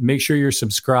YouTube. Make sure you're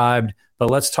subscribed. But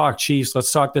let's talk Chiefs.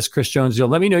 Let's talk this Chris Jones deal.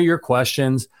 Let me know your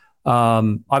questions.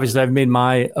 Obviously, I've made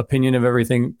my opinion of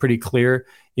everything pretty clear.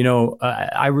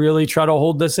 I really try to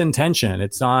hold this in tension.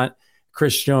 It's not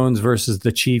Chris Jones versus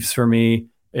the Chiefs for me.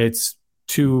 It's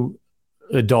two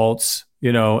adults,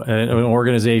 an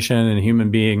organization and a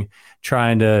human being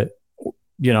trying to,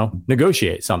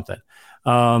 negotiate something.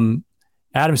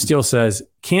 Adam Steele says,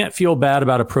 can't feel bad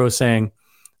about a pro saying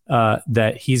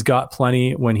that he's got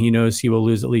plenty when he knows he will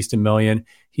lose at least $1 million.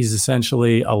 He's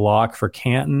essentially a lock for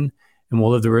Canton and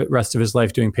will live the rest of his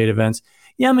life doing paid events.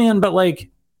 Yeah, man, but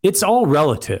it's all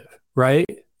relative, right?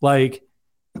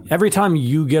 Every time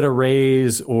you get a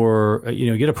raise or,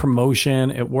 get a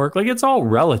promotion at work, it's all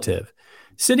relative.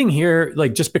 Sitting here,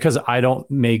 just because I don't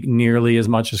make nearly as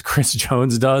much as Chris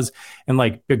Jones does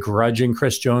and begrudging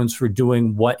Chris Jones for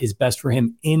doing what is best for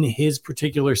him in his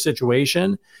particular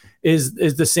situation is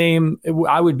the same.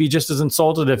 I would be just as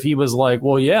insulted if he was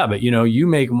well, yeah, but you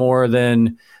make more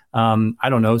than, I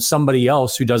don't know, somebody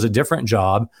else who does a different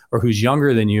job or who's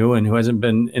younger than you and who hasn't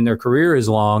been in their career as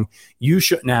long. You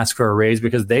shouldn't ask for a raise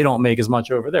because they don't make as much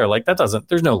over there.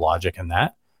 There's no logic in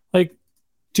that.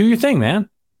 Do your thing, man.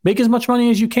 Make as much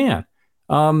money as you can.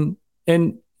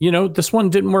 This one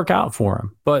didn't work out for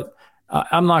him, but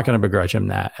I'm not going to begrudge him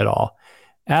that at all.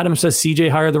 Adam says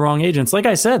CJ hired the wrong agents. Like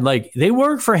I said, they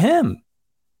work for him.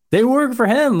 They work for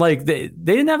him. They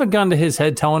didn't have a gun to his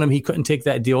head telling him he couldn't take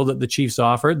that deal that the Chiefs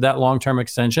offered, that long-term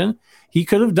extension. He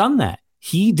could have done that.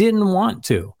 He didn't want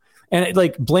to. And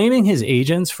blaming his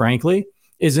agents, frankly,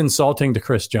 is insulting to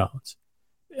Chris Jones.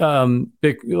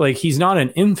 He's not an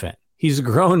infant. He's a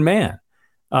grown man.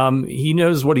 He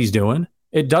knows what he's doing.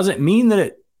 It doesn't mean that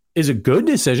it is a good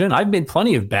decision. I've made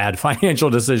plenty of bad financial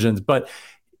decisions, but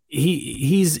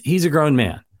he's a grown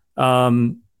man.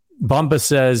 Bumpa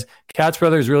says, Katz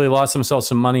Brothers really lost themselves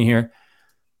some money here.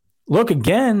 Look,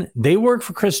 again, they work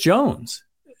for Chris Jones.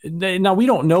 Now, we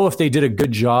don't know if they did a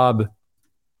good job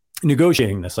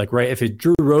negotiating this. Right, if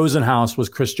Drew Rosenhaus was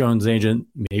Chris Jones' agent,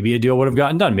 maybe a deal would have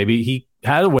gotten done. Maybe he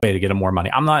had a way to get him more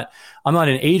money. I'm not an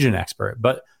agent expert,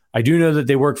 but I do know that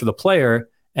they work for the player,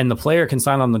 and the player can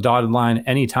sign on the dotted line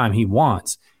anytime he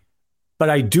wants. But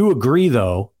I do agree,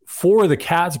 though, for the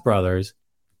Katz brothers,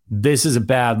 this is a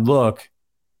bad look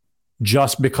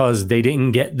just because they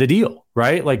didn't get the deal,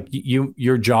 right?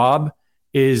 Your job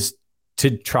is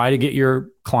to try to get your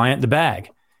client the bag.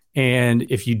 And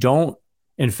if you don't,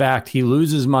 in fact, he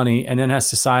loses money and then has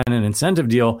to sign an incentive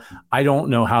deal, I don't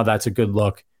know how that's a good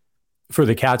look for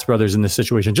the Katz brothers in this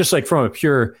situation, just from a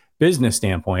pure business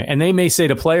standpoint. And they may say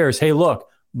to players, hey, look,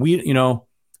 we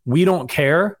don't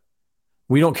care.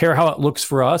 We don't care how it looks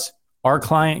for us. Our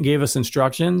client gave us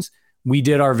instructions. We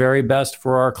did our very best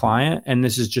for our client, and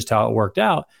this is just how it worked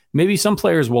out. Maybe some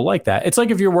players will like that. It's like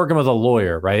if you're working with a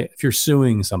lawyer, right? If you're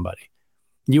suing somebody,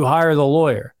 you hire the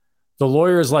lawyer. The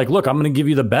lawyer is like, look, I'm going to give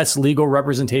you the best legal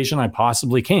representation I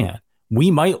possibly can.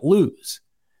 We might lose.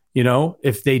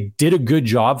 If they did a good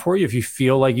job for you, if you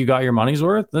feel like you got your money's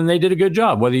worth, then they did a good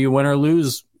job, whether you win or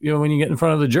lose, when you get in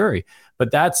front of the jury. But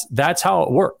that's how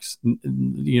it works.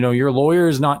 Your lawyer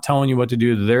is not telling you what to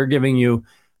do. They're giving you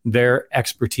their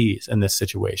expertise in this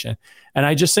situation. And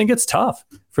I just think it's tough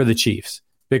for the Chiefs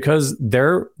because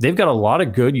they've got a lot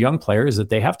of good young players that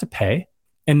they have to pay,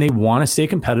 and they want to stay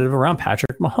competitive around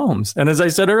Patrick Mahomes. And as I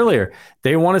said earlier,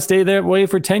 they want to stay that way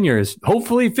for 10 years,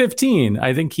 hopefully 15.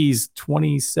 I think he's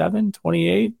 27,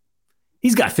 28.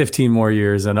 He's got 15 more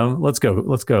years in him. Let's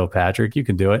go, Patrick. You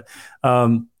can do it.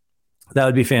 That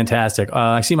would be fantastic.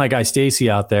 I see my guy Stacy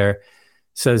out there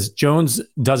says Jones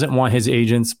doesn't want his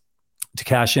agents to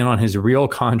cash in on his real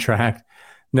contract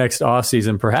next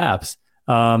offseason, perhaps.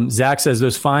 Zach says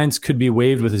those fines could be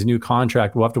waived with his new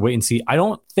contract. We'll have to wait and see. I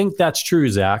don't think that's true,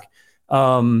 Zach.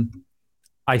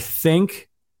 I think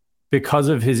because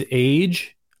of his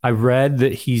age, I read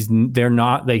that they're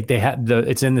not like they had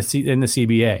it's in the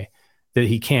CBA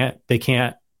that they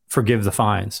can't forgive the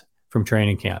fines from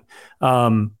training camp.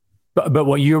 But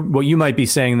what you might be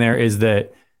saying there is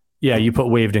that, yeah, you put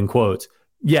waived in quotes.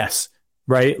 Yes.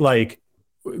 Right. Like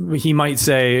he might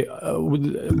say,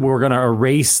 we're going to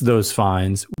erase those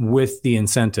fines with the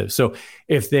incentive. So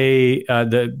if they,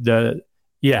 the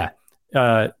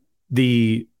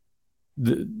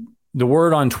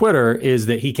word on Twitter is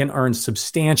that he can earn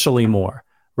substantially more,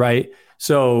 right?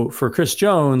 So for Chris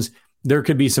Jones, there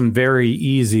could be some very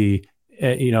easy,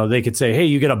 they could say, hey,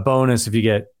 you get a bonus if you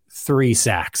get 3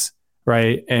 sacks,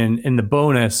 right? And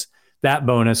that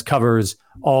bonus covers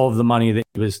all of the money that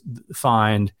he was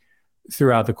fined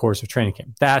throughout the course of training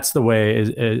camp. That's the way,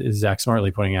 is Zach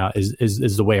smartly pointing out,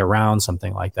 is the way around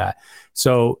something like that.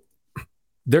 So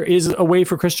there is a way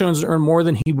for Chris Jones to earn more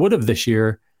than he would have this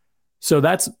year. So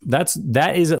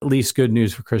that is at least good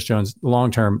news for Chris Jones.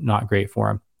 Long term, not great for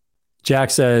him.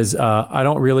 Jack says, I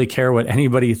don't really care what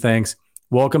anybody thinks.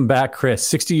 Welcome back, Chris.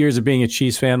 60 years of being a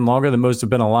Chiefs fan, longer than most have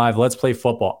been alive. Let's play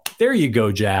football. There you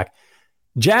go, Jack.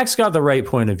 Jack's got the right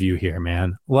point of view here,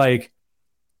 man. Like,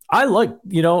 I like,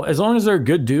 as long as they're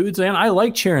good dudes, and I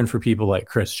like cheering for people like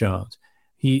Chris Jones.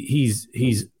 He's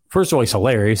first of all, he's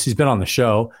hilarious. He's been on the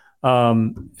show.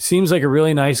 Seems like a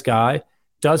really nice guy,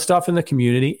 does stuff in the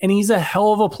community, and he's a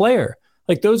hell of a player.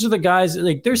 Like, those are the guys,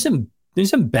 like, there's some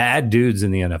bad dudes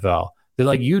in the NFL that,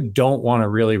 like, you don't want to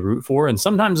really root for. And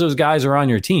sometimes those guys are on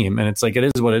your team, and it's like, it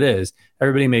is what it is.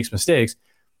 Everybody makes mistakes.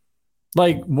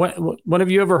 Like, when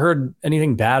have you ever heard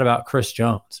anything bad about Chris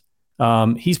Jones?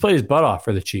 He's played his butt off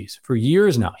for the Chiefs for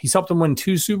years now. He's helped them win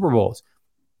 2 Super Bowls.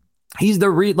 He's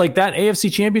like that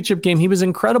AFC Championship game. He was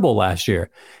incredible last year.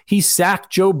 He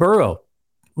sacked Joe Burrow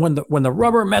when the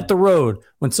rubber met the road.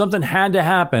 When something had to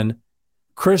happen,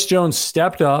 Chris Jones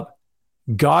stepped up,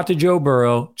 got to Joe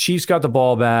Burrow. Chiefs got the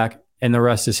ball back, and the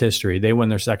rest is history. They win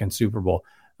their 2nd Super Bowl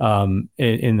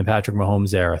in the Patrick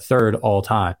Mahomes era, 3rd all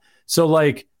time. So,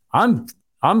 like, I'm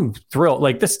thrilled.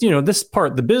 Like, this, this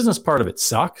part, the business part of it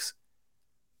sucks.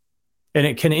 And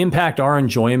it can impact our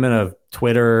enjoyment of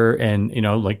Twitter and,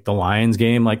 like the Lions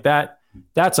game like that.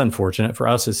 That's unfortunate for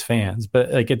us as fans.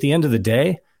 But, like, at the end of the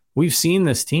day, we've seen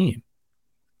this team.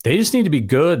 They just need to be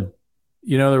good,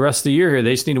 the rest of the year here.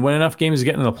 They just need to win enough games to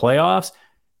get into the playoffs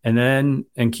and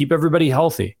keep everybody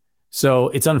healthy. So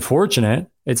it's unfortunate.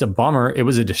 It's a bummer. It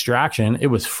was a distraction. It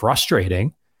was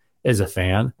frustrating as a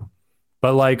fan.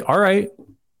 But, like, all right,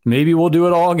 maybe we'll do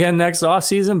it all again next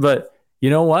offseason. But you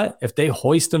know what? If they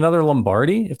hoist another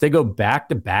Lombardi, if they go back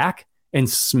to back and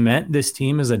cement this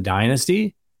team as a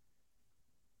dynasty,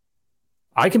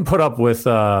 I can put up with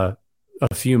a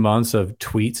few months of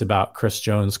tweets about Chris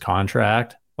Jones'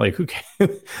 contract. Like, who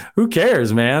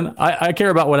cares, man? I care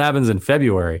about what happens in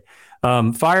February.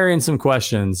 Fire in some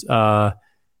questions. Lauren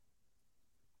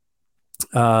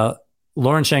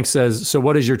Shanks says, so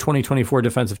what is your 2024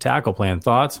 defensive tackle plan?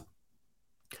 Thoughts?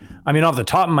 I mean, off the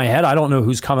top of my head, I don't know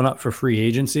who's coming up for free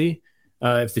agency.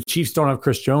 If the Chiefs don't have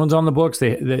Chris Jones on the books,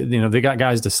 they got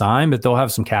guys to sign, but they'll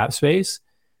have some cap space.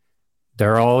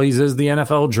 There always is the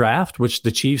NFL draft, which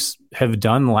the Chiefs have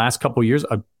done the last couple of years,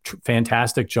 a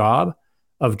fantastic job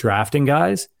of drafting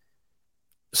guys.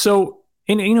 So,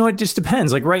 and it just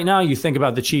depends. Like, right now, you think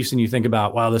about the Chiefs and you think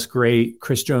about, wow, this great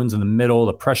Chris Jones in the middle,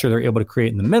 the pressure they're able to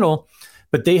create in the middle,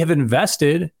 but they have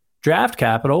invested draft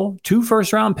capital, 2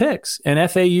 first-round picks, and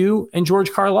FAU and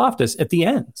George Karlaftis at the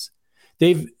ends.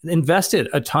 They've invested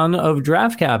a ton of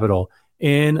draft capital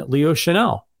in Leo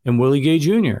Chenal and Willie Gay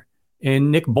Jr.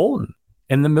 and Nick Bolton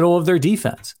in the middle of their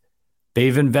defense.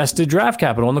 They've invested draft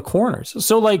capital in the corners.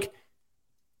 So, like,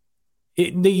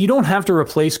 you don't have to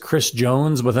replace Chris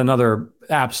Jones with another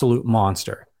absolute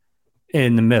monster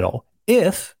in the middle.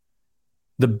 If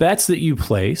the bets that you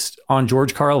placed on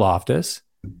George Karlaftis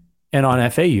and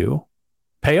on FAU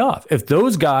pay off. If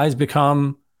those guys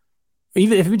become,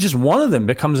 even if just one of them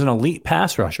becomes an elite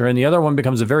pass rusher and the other one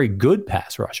becomes a very good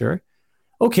pass rusher,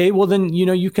 okay, well then,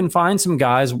 you can find some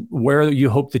guys where you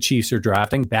hope the Chiefs are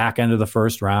drafting, back end of the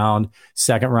 1st round,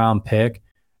 2nd round pick.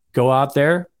 Go out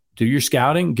there, do your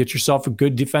scouting, get yourself a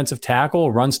good defensive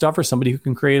tackle, run stuffer, somebody who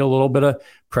can create a little bit of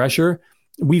pressure.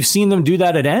 We've seen them do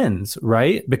that at ends,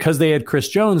 right? Because they had Chris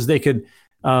Jones, they could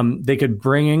They could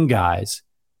bring in guys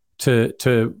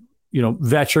to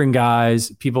veteran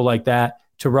guys, people like that,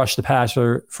 to rush the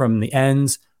passer from the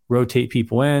ends, rotate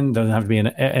people in. Doesn't have to be an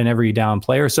every down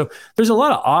player. So there's a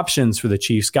lot of options for the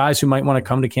Chiefs, guys who might want to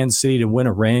come to Kansas City to win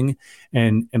a ring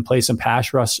and play some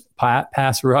pass rush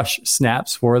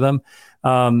snaps for them.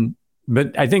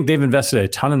 But I think they've invested a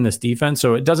ton in this defense,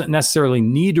 so it doesn't necessarily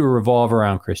need to revolve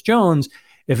around Chris Jones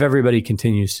if everybody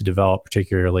continues to develop,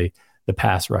 particularly the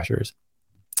pass rushers.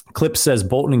 Clips says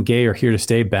Bolton and Gay are here to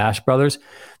stay, Bash Brothers.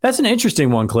 That's an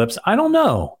interesting one, Clips. I don't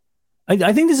know.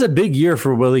 I think this is a big year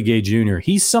for Willie Gay Jr.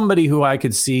 He's somebody who I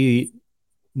could see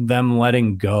them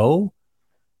letting go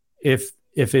if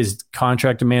his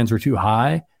contract demands were too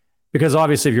high, because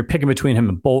obviously if you're picking between him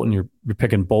and Bolton, you're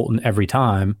picking Bolton every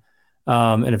time.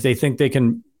 And if they think they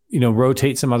can,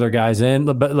 rotate some other guys in,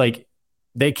 but like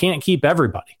they can't keep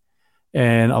everybody.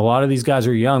 And a lot of these guys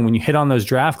are young. When you hit on those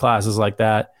draft classes like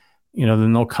that,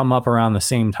 then they'll come up around the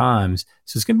same times.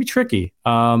 So it's going to be tricky.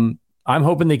 I'm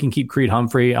hoping they can keep Creed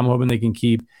Humphrey. I'm hoping they can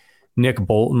keep Nick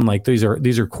Bolton. Like these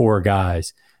are core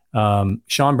guys.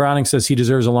 Sean Browning says he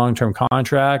deserves a long-term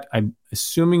contract. I'm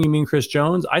assuming you mean Chris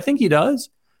Jones. I think he does.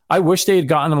 I wish they had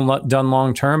gotten him done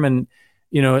long-term and,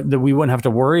 that we wouldn't have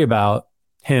to worry about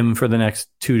him for the next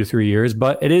 2 to 3 years,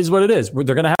 but it is what it is.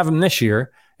 They're going to have him this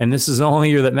year, and this is the only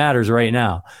year that matters right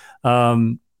now.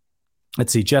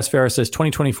 Let's see. Jess Ferris says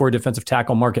 2024 defensive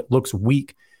tackle market looks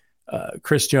weak.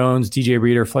 Chris Jones, DJ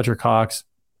Reader, Fletcher Cox,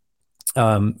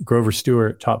 Grover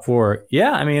Stewart, top 4.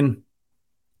 Yeah, I mean,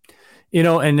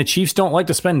 and the Chiefs don't like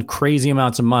to spend crazy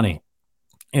amounts of money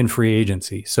in free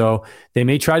agency. So they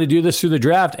may try to do this through the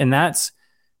draft. And that's,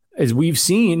 as we've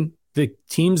seen, the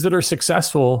teams that are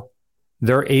successful,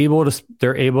 they're able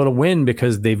to win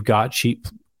because they've got cheap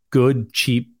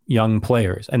young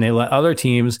players, and they let other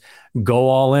teams go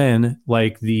all in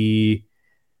like the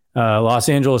Los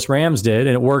Angeles Rams did,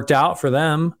 and it worked out for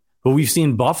them. But we've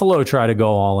seen Buffalo try to go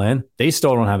all in. They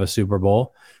still don't have a Super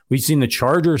Bowl. We've seen the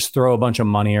Chargers throw a bunch of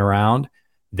money around.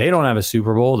 They don't have a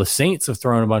Super Bowl. The Saints have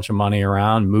thrown a bunch of money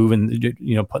around,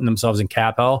 putting themselves in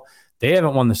cap hell. They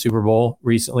haven't won the Super Bowl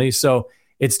recently. So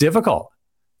it's difficult.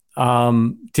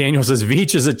 Daniel says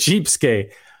Veach is a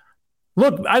cheapskate.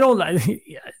 Look, I don't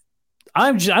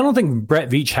think Brett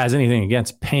Veach has anything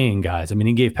against paying guys. I mean,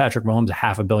 he gave Patrick Mahomes a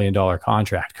 $500 million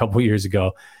contract a couple of years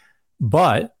ago,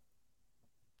 but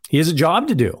he has a job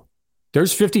to do.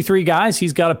 There's 53 guys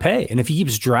he's got to pay. And if he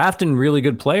keeps drafting really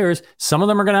good players, some of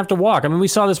them are going to have to walk. I mean, we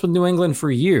saw this with New England for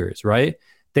years, right?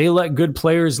 They let good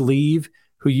players leave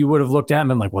who you would have looked at and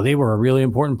been like, well, they were a really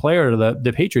important player to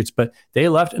the Patriots, but they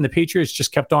left and the Patriots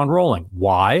just kept on rolling.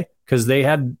 Why? Because they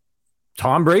had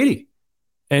Tom Brady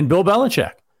and Bill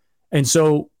Belichick. And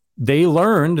so they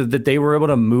learned that they were able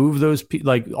to move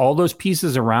all those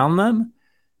pieces around them.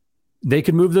 They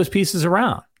could move those pieces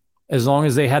around as long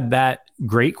as they had that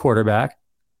great quarterback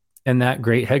and that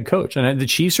great head coach. And the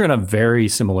Chiefs are in a very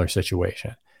similar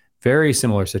situation. Very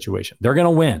similar situation. They're going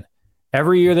to win.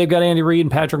 Every year they've got Andy Reid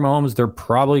and Patrick Mahomes, they're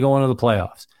probably going to the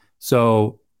playoffs.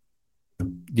 So,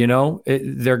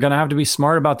 they're going to have to be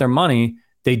smart about their money.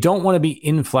 They don't want to be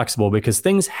inflexible because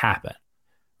things happen,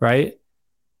 right?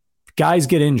 Guys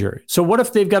get injured. So what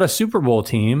if they've got a Super Bowl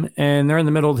team and they're in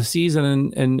the middle of the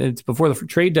season and it's before the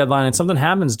trade deadline and something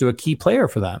happens to a key player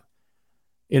for them?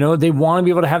 They want to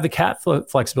be able to have the cap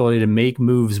flexibility to make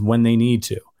moves when they need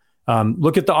to.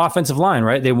 Look at the offensive line,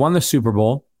 right? They won the Super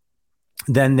Bowl.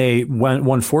 Then they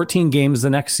won 14 games the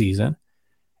next season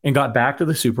and got back to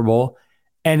the Super Bowl.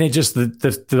 And it just,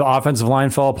 the offensive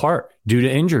line fell apart due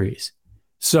to injuries.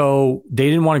 So they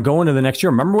didn't want to go into the next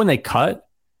year. Remember when they cut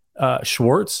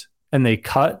Schwartz and they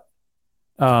cut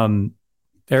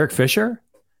Eric Fisher?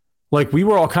 Like, we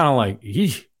were all kind of like,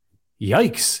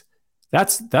 yikes.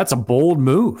 That's a bold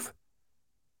move.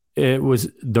 It was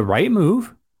the right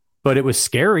move, but it was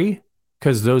scary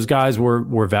because those guys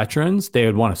were veterans. They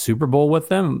had won a Super Bowl with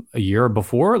them a year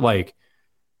before. Like,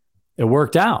 it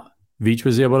worked out. Veach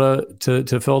was able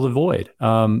to fill the void.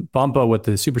 Bumpo with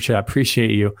the super chat.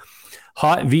 Appreciate you.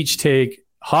 Hot take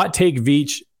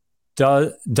Veach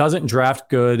doesn't draft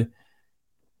good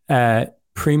at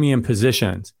premium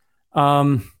positions.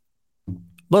 Look,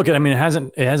 I mean, it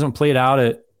hasn't played out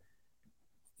at,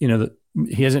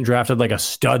 he hasn't drafted like a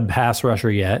stud pass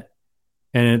rusher yet.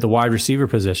 And at the wide receiver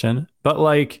position, but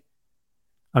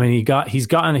he's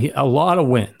gotten a lot of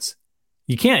wins.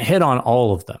 You can't hit on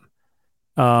all of them.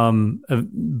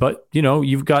 But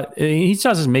you've got, he's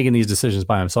not just making these decisions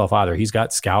by himself either. He's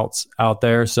got scouts out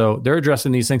there. So they're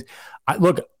addressing these things.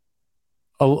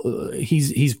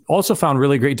 He's also found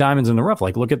really great diamonds in the rough.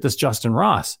 Like, look at this Justin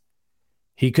Ross.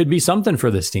 He could be something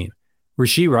for this team.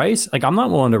 Rashee Rice, like I'm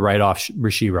not willing to write off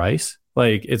Rashee Rice.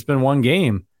 Like it's been one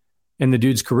game in the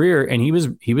dude's career, and he was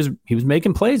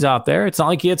making plays out there. It's not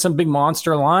like he had some big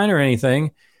monster line or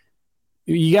anything.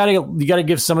 You gotta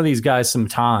give some of these guys some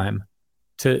time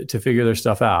to figure their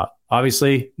stuff out.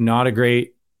 Obviously, not a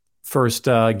great first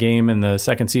game in the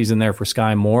second season there for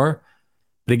Sky Moore,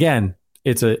 but again,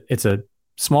 it's a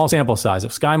small sample size.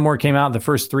 If Sky Moore came out the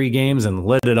first 3 games and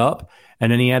lit it up,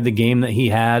 and then he had the game that he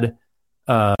had,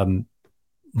 on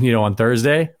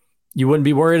Thursday, you wouldn't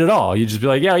be worried at all. You'd just be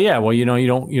like, yeah. Well, you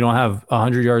don't have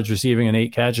 100 yards receiving and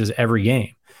 8 catches every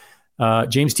game.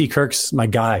 James T. Kirk's my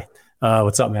guy.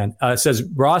 What's up, man? Says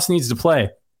Ross needs to play.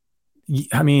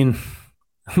 I mean,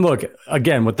 look,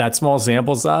 again, with that small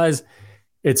sample size,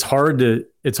 it's hard to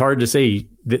say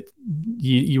that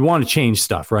you want to change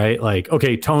stuff, right? Like,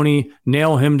 okay, Tony,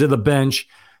 nail him to the bench.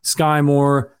 Sky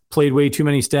Moore played way too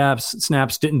many snaps,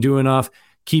 didn't do enough.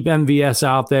 Keep MVS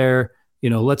out there.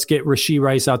 Let's get Rashee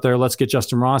Rice out there. Let's get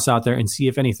Justin Ross out there and see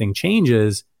if anything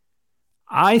changes.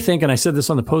 I think, and I said this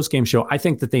on the post-game show, I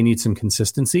think that they need some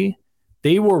consistency.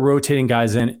 They were rotating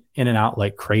guys in and out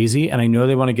like crazy, and I know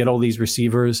they want to get all these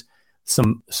receivers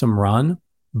some run,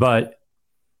 but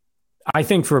I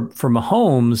think for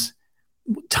Mahomes,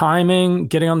 timing,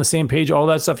 getting on the same page, all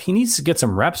that stuff, he needs to get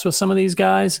some reps with some of these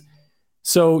guys.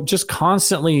 So just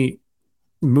constantly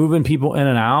moving people in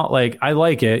and out, like I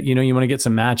like it. You want to get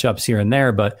some matchups here and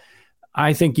there, but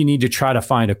I think you need to try to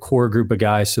find a core group of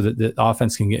guys so that the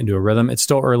offense can get into a rhythm. It's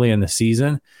still early in the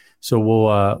season, so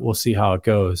we'll see how it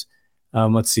goes.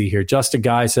 Let's see here. Just a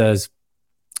Guy says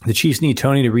the Chiefs need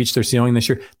Tony to reach their ceiling this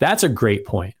year. That's a great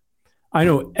point. I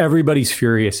know everybody's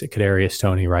furious at Kadarius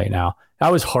Toney right now.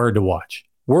 That was hard to watch.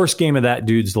 Worst game of that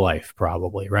dude's life,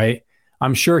 probably, right?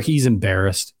 I'm sure he's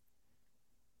embarrassed.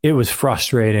 It was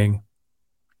frustrating.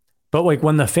 But like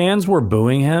when the fans were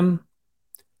booing him,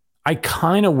 I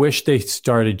kind of wish they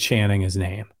started chanting his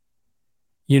name,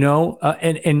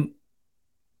 and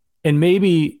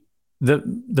maybe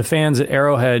the fans at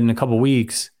Arrowhead in a couple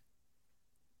weeks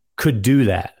could do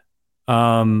that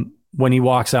when he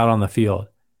walks out on the field.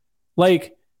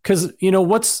 Like, because,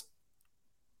 what's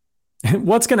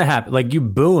going to happen? Like, you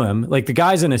boo him. Like, the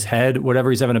guy's in his head,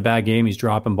 whatever, he's having a bad game, he's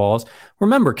dropping balls.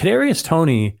 Remember, Kadarius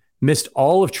Toney missed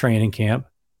all of training camp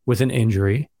with an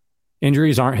injury.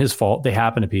 Injuries aren't his fault. They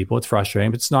happen to people. It's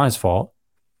frustrating, but it's not his fault.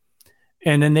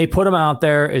 And then they put him out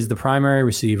there as the primary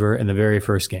receiver in the very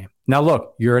first game. Now,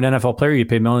 look, you're an NFL player. You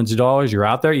pay millions of dollars. You're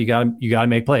out there. You got to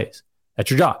make plays. That's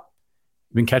your job.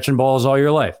 You've been catching balls all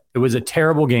your life. It was a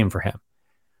terrible game for him.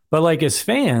 But like as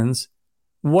fans,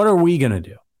 what are we going to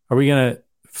do? Are we going to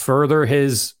further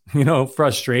his,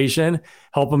 frustration,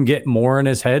 help him get more in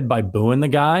his head by booing the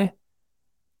guy?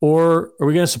 Or are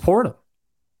we going to support him?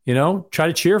 Try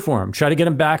to cheer for him, try to get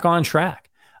him back on track.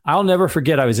 I'll never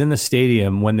forget, I was in the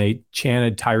stadium when they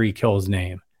chanted Tyreek Hill's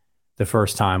name the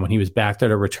first time when he was back there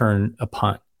to return a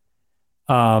punt.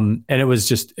 And it was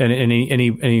just, and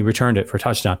he returned it for a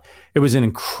touchdown. It was an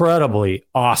incredibly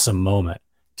awesome moment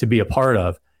to be a part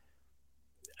of.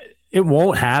 It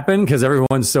won't happen because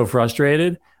everyone's so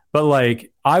frustrated, but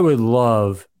like I would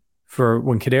love for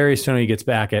when Kadarius Toney gets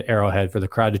back at Arrowhead for the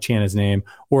crowd to chant his name,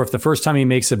 or if the first time he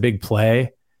makes a big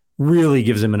play, really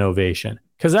gives him an ovation.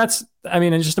 Because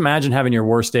and just imagine having your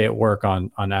worst day at work on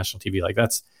national TV. Like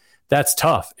that's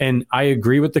tough. And I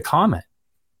agree with the comment.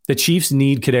 The Chiefs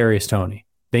need Kadarius Toney.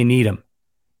 They need him.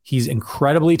 He's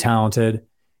incredibly talented.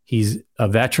 He's a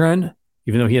veteran,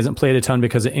 even though he hasn't played a ton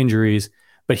because of injuries.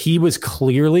 But he was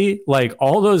clearly like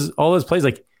all those plays.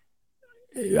 Like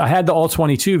I had the all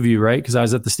 22 view, right? Because I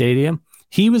was at the stadium.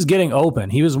 He was getting open.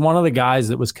 He was one of the guys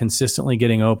that was consistently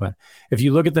getting open. If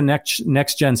you look at the next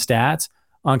gen stats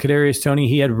on Kadarius Toney,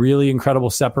 he had really incredible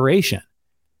separation.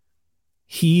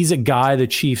 He's a guy the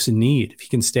Chiefs need. If he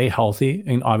can stay healthy,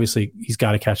 and obviously he's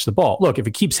got to catch the ball. Look, if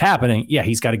it keeps happening, yeah,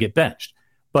 he's got to get benched.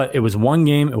 But it was one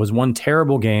game. It was one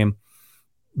terrible game.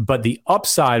 But the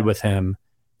upside with him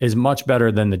is much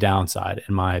better than the downside,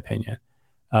 in my opinion.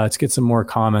 Let's get some more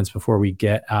comments before we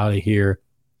get out of here.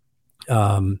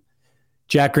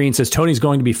 Jack Green says, Tony's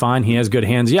going to be fine. He has good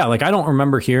hands. Yeah, like I don't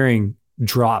remember hearing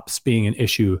drops being an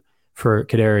issue for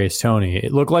Kadarius Toney.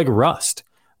 It looked like rust.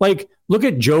 Like, look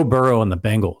at Joe Burrow and the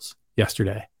Bengals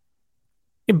yesterday.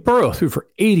 And Burrow threw for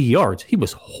 80 yards. He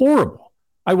was horrible.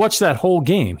 I watched that whole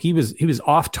game. He was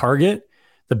off target.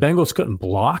 The Bengals couldn't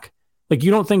block. Like,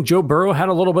 you don't think Joe Burrow had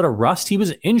a little bit of rust? He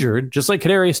was injured, just like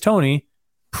Kadarius Toney,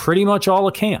 pretty much all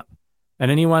of camp.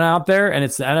 And then he went out there, and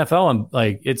it's the NFL, and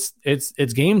like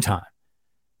it's game time.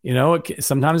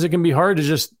 Sometimes it can be hard to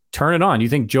just turn it on. You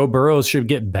think Joe Burrow should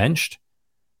get benched?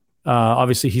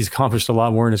 Obviously, he's accomplished a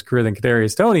lot more in his career than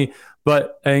Kadarius Toney,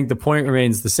 But I think the point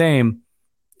remains the same.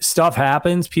 Stuff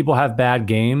happens. People have bad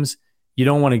games. You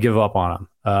don't want to give up on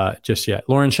them just yet.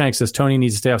 Lauren Shank says Tony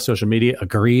needs to stay off social media.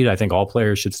 Agreed. I think all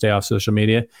players should stay off social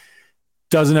media.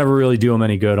 Doesn't ever really do them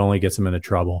any good, only gets them into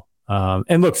trouble.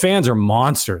 And look, fans are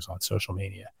monsters on social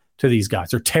media to these guys.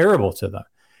 They're terrible to them.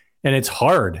 And it's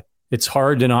hard. It's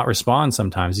hard to not respond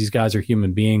sometimes. These guys are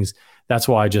human beings. That's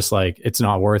why it's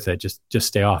not worth it. Just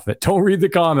stay off it. Don't read the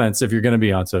comments if you're going to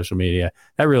be on social media.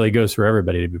 That really goes for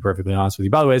everybody, to be perfectly honest with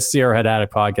you. By the way, it's the Sierra Head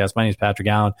Addict podcast. My name is Patrick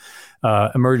Allen,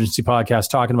 emergency podcast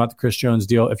talking about the Chris Jones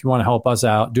deal. If you want to help us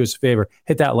out, do us a favor,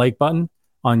 hit that like button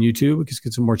on YouTube. We can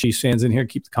get some more Chiefs fans in here,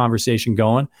 keep the conversation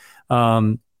going,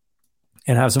 and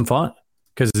have some fun.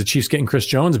 Because the Chiefs getting Chris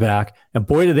Jones back, and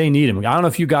boy, do they need him. I don't know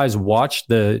if you guys watched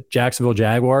the Jacksonville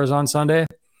Jaguars on Sunday.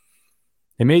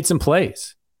 They made some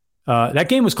plays. That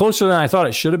game was closer than I thought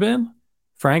it should have been,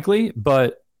 frankly.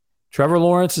 But Trevor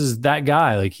Lawrence is that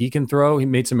guy. Like, he can throw. He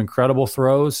made some incredible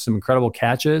throws, some incredible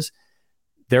catches.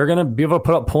 They're going to be able to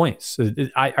put up points.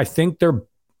 I think they're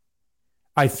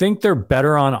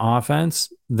better on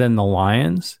offense than the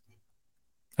Lions.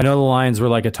 I know the Lions were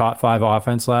like a top 5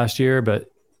 offense last year, but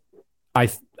I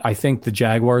think the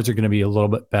Jaguars are going to be a little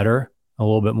bit better, a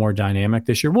little bit more dynamic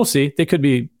this year. We'll see. They could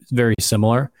be very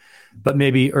similar, but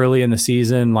maybe early in the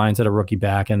season, Lions had a rookie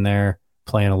back in there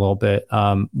playing a little bit.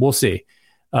 We'll see.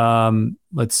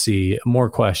 Let's see. More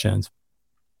questions.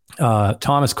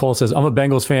 Thomas Cole says, I'm a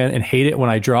Bengals fan and hate it when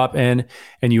I drop in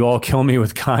and you all kill me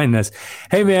with kindness.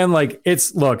 Hey man,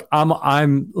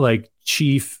 I'm like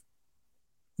chief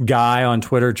guy on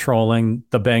Twitter trolling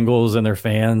the Bengals and their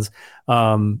fans.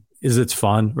 It's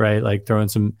fun, right? Like throwing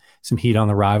some heat on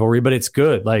the rivalry, but it's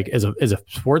good. Like as a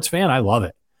sports fan, I love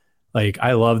it. Like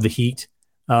I love the heat.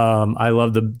 I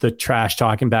love the trash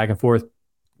talking back and forth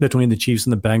between the Chiefs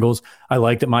and the Bengals. I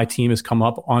like that my team has come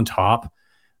out on top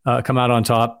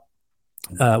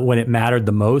when it mattered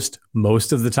the most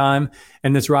of the time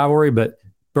in this rivalry. But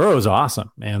Burrow's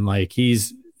awesome, man. Like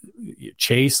he's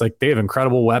Chase, like they have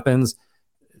incredible weapons.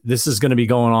 This is going to be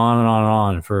going on and on and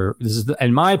on for this is,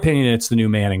 in my opinion, it's the new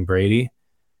Manning Brady.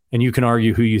 And you can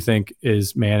argue who you think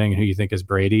is Manning and who you think is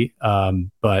Brady.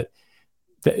 But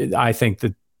I think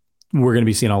that we're going to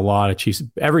be seeing a lot of Chiefs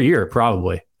every year,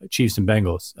 probably Chiefs and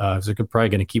Bengals. So they're probably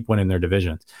going to keep winning their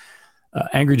divisions.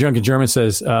 Angry Drunken German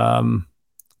says,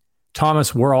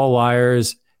 Thomas, we're all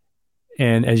liars.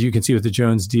 And as you can see with the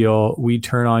Jones deal, we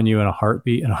turn on you in a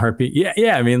heartbeat.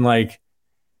 Yeah. I mean, like,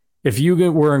 if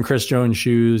you were in Chris Jones'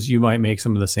 shoes, you might make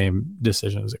some of the same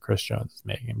decisions that Chris Jones is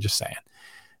making. I'm just saying.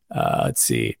 Let's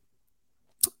see.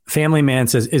 Family Man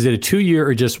says, is it a 2-year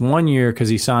or just 1 year? Because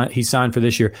he signed for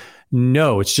this year.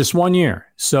 No, it's just 1 year.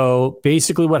 So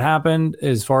basically what happened,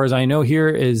 as far as I know here,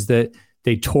 is that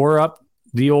they tore up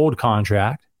the old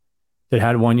contract that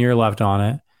had 1 year left on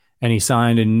it, and he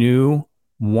signed a new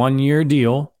 1-year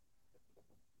deal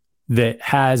that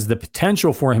has the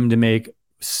potential for him to make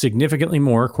significantly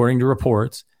more, according to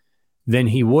reports, than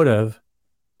he would have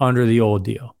under the old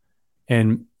deal,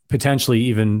 and potentially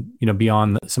even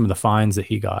beyond some of the fines that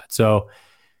he got. So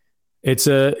it's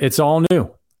all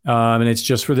new, and it's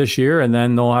just for this year, and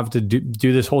then they'll have to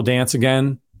do this whole dance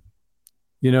again,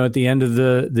 at the end of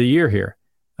the year here.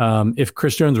 If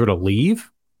Chris Jones were to leave,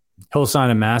 he'll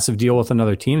sign a massive deal with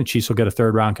another team. The Chiefs will get a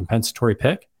 3rd round compensatory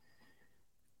pick.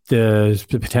 The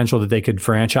potential that they could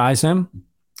franchise him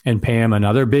and pay him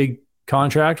another big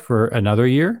contract for another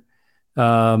year.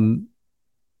 Or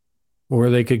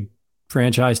they could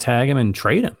franchise tag him and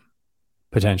trade him,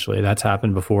 potentially. That's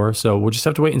happened before. So we'll just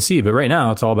have to wait and see. But right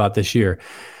now, it's all about this year.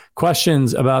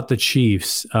 Questions about the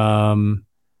Chiefs.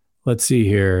 Let's see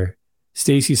here.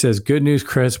 Stacy says, good news,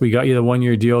 Chris. We got you the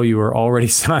 1-year deal you were already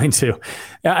signed to.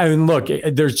 I mean, look,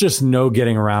 there's just no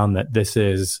getting around that this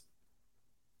is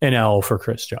an L for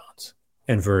Chris Jones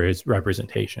and for his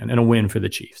representation, and a win for the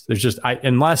Chiefs. There's just,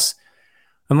 unless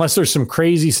there's some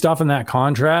crazy stuff in that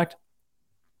contract,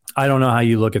 I don't know how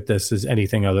you look at this as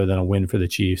anything other than a win for the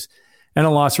Chiefs and a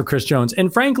loss for Chris Jones.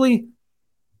 And frankly,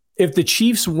 if the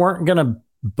Chiefs weren't going to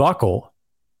buckle,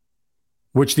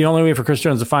 which the only way for Chris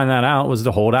Jones to find that out was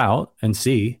to hold out and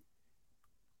see,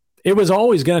 it was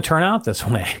always going to turn out this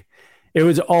way. It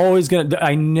was always going to,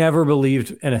 I never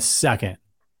believed in a second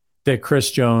that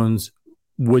Chris Jones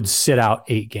would sit out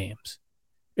 8 games.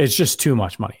 It's just too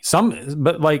much money.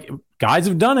 But like guys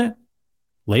have done it.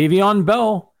 Le'Veon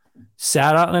Bell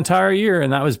sat out an entire year,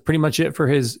 and that was pretty much it for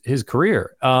his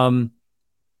career.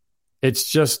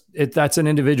 That's an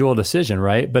individual decision,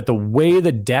 right? But the way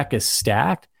the deck is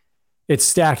stacked, it's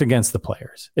stacked against the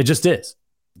players. It just is.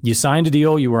 You signed a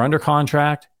deal, you were under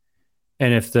contract,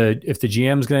 And if the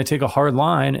GM's going to take a hard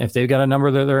line, if they've got a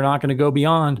number that they're not going to go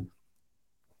beyond,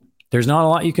 there's not a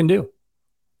lot you can do.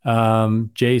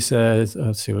 Jay says,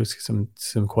 let's see, let's get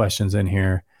some questions in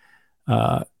here.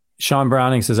 Sean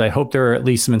Browning says, I hope there are at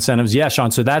least some incentives. Yeah,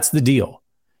 Sean. So that's the deal.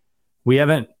 I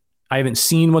haven't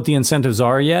seen what the incentives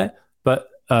are yet, but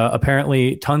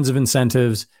apparently tons of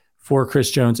incentives for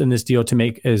Chris Jones in this deal to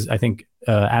make, as I think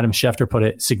Adam Schefter put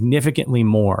it, significantly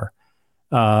more.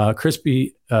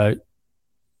 Crispy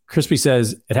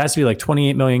says it has to be like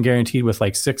 28 million guaranteed with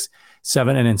like 6-7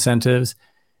 in incentives.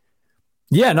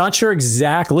 Yeah, not sure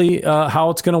exactly how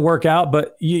it's going to work out,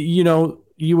 but you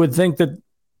would think that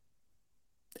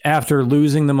after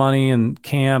losing the money and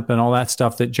camp and all that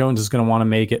stuff, that Jones is going to want to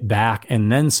make it back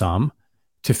and then some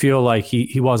to feel like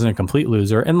he wasn't a complete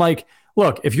loser. And like,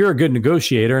 look, if you're a good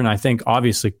negotiator, and I think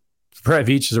obviously Brett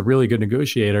Veach is a really good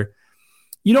negotiator,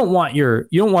 you don't want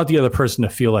the other person to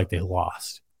feel like they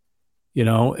lost.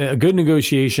 A good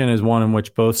negotiation is one in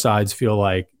which both sides feel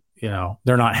like,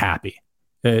 they're not happy.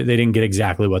 They didn't get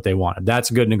exactly what they wanted.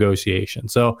 That's a good negotiation.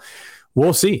 So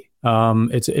we'll see.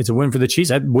 It's a win for the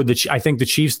Chiefs. I think the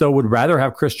Chiefs, though, would rather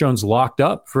have Chris Jones locked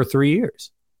up for 3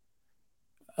 years.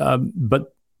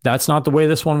 But that's not the way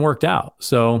this one worked out.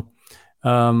 So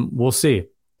we'll see.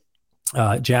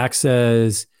 Jack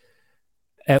says,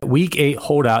 at week 8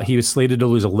 holdout, he was slated to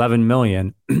lose $11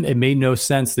 million. It made no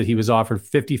sense that he was offered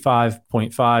 $55.5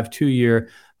 2-year,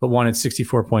 but wanted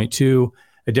 $64.2,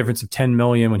 a difference of $10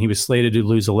 million when he was slated to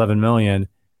lose $11 million.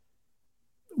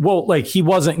 Well, like he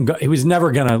was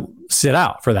never going to sit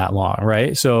out for that long,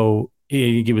 right? So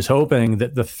he was hoping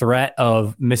that the threat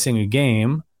of missing a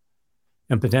game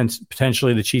and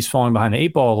potentially the Chiefs falling behind the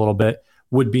 8 ball a little bit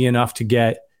would be enough to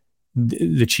get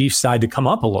the Chiefs side to come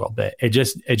up a little bit. It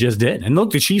just didn't. And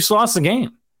look, the Chiefs lost the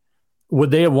game.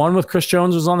 Would they have won with Chris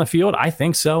Jones was on the field? I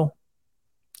think so.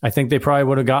 I think they probably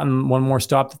would have gotten one more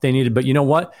stop that they needed. But you know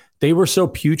what? They were so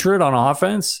putrid on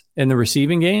offense in the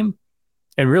receiving game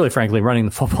and really, frankly, running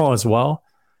the football as well.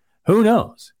 Who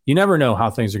knows? You never know how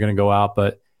things are going to go out.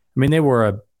 But, I mean, they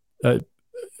were a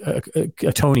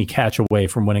Tony catch away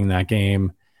from winning that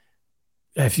game.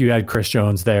 If you had Chris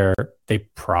Jones there, they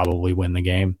probably win the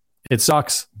game. It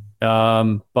sucks,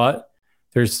 but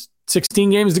there's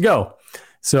 16 games to go.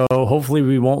 So hopefully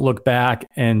we won't look back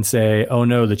and say, oh,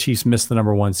 no, the Chiefs missed the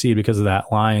number 1 seed because of that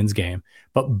Lions game.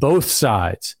 But both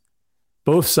sides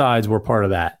were part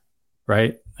of that,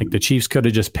 right? Like the Chiefs could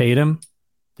have just paid him.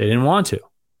 They didn't want to.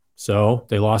 So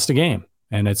they lost a game.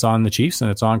 And it's on the Chiefs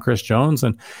and it's on Chris Jones.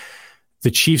 And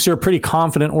the Chiefs are a pretty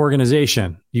confident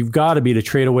organization. You've got to be to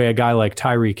trade away a guy like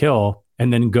Tyreek Hill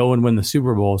and then go and win the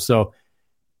Super Bowl. So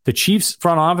the Chiefs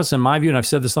front office, in my view, and I've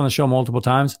said this on the show multiple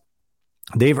times,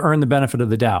 they've earned the benefit of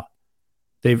the doubt.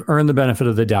 They've earned the benefit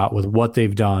of the doubt with what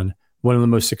they've done. One of the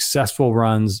most successful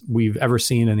runs we've ever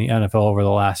seen in the NFL over the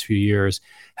last few years.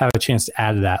 Have a chance to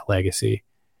add to that legacy.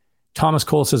 Thomas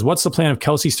Cole says, what's the plan if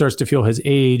Kelce starts to feel his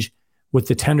age with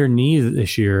the tender knee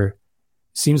this year?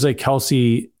 Seems like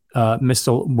Kelce missed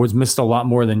a lot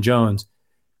more than Jones.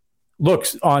 Look,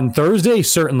 on Thursday,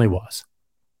 certainly was.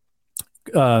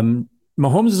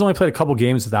 Mahomes has only played a couple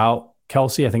games without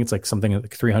Kelce. I think it's like something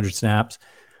like 300 snaps.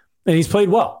 And he's played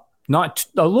well. Not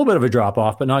a little bit of a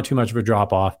drop-off, but not too much of a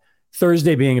drop-off.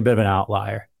 Thursday being a bit of an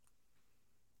outlier.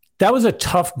 That was a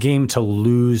tough game to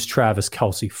lose Travis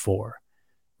Kelce for,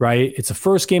 right? It's the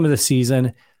first game of the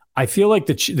season. I feel like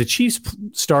the Chiefs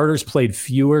starters played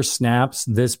fewer snaps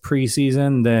this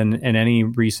preseason than in any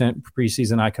recent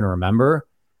preseason I can remember,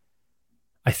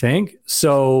 I think.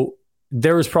 So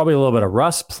there was probably a little bit of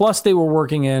rust. Plus, they were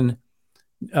working in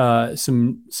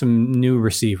some new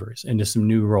receivers into some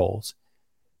new roles.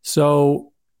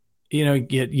 So,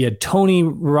 you had Tony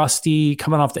Rusty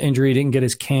coming off the injury, didn't get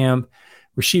his camp.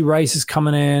 Rashee Rice is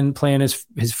coming in, playing his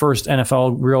first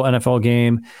real NFL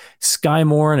game. Sky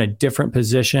Moore in a different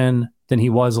position than he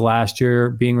was last year,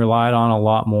 being relied on a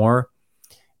lot more.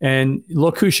 And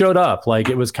look who showed up. Like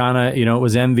it was kind of, it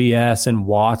was MVS and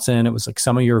Watson. It was like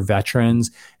some of your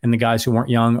veterans and the guys who weren't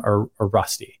young are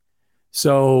rusty.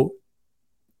 So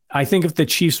I think if the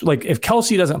Chiefs, like if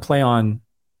Kelce doesn't play on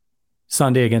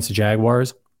Sunday against the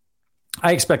Jaguars,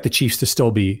 I expect the Chiefs to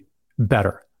still be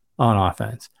better on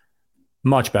offense.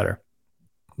 Much better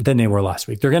than they were last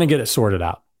week. They're going to get it sorted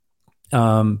out.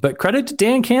 But credit to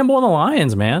Dan Campbell and the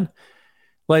Lions, man.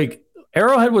 Like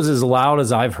Arrowhead was as loud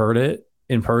as I've heard it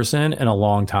in person in a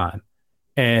long time.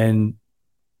 And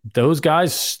those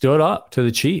guys stood up to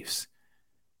the Chiefs.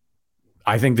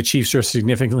 I think the Chiefs are a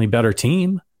significantly better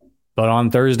team, but on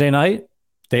Thursday night,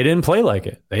 they didn't play like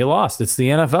it. They lost. It's the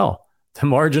NFL. The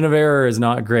margin of error is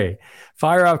not great.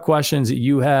 Fire out questions that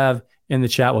you have in the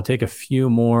chat. We'll take a few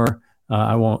more.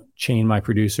 I won't chain my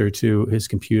producer to his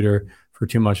computer for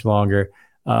too much longer.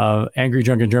 Angry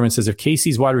Drunken German says, if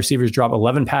KC's wide receivers drop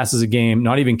 11 passes a game,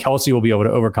 not even Kelsey will be able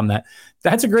to overcome that.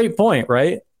 That's a great point,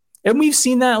 right? And we've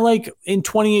seen that like in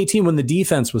 2018 when the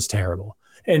defense was terrible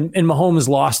and Mahomes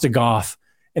lost to Goff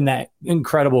in that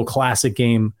incredible classic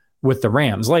game with the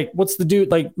Rams. Like, what's the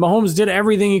dude? Like, Mahomes did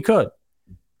everything he could.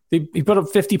 He put up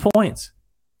 50 points.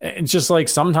 It's just like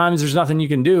sometimes there's nothing you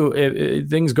can do.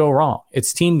 Things go wrong.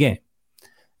 It's team game.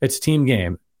 It's a team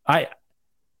game.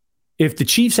 If the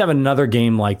Chiefs have another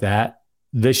game like that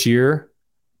this year,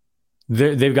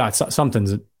 they've got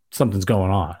something's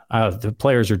going on. The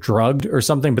players are drugged or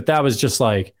something, but that was just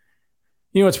like,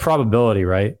 it's probability,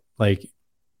 right? Like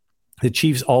the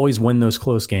Chiefs always win those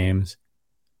close games.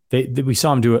 We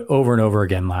saw them do it over and over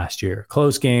again last year.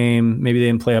 Close game, maybe they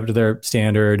didn't play up to their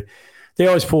standard. They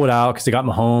always pull it out because they got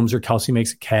Mahomes or Kelsey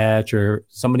makes a catch or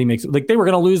somebody makes it. Like they were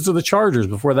going to lose to the Chargers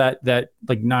before that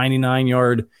like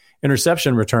 99-yard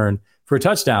interception return for a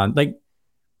touchdown. Like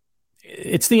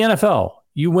it's the NFL.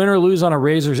 You win or lose on a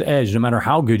razor's edge, no matter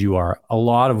how good you are. A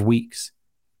lot of weeks.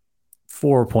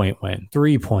 4-point win,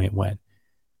 3-point win.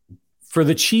 For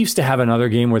the Chiefs to have another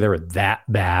game where they were that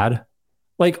bad,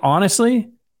 like honestly,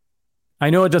 I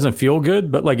know it doesn't feel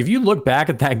good, but like if you look back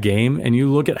at that game and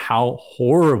you look at how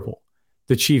horrible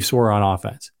the Chiefs were on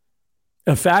offense,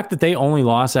 the fact that they only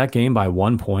lost that game by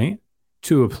 1 point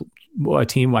to a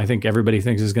team I think everybody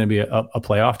thinks is going to be a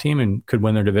playoff team and could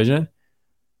win their division,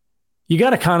 you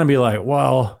got to kind of be like,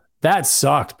 well, that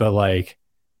sucked, but like,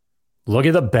 look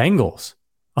at the Bengals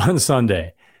on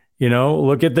Sunday.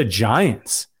 Look at the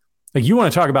Giants. Like, you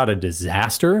want to talk about a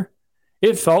disaster?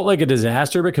 It felt like a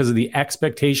disaster because of the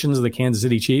expectations of the Kansas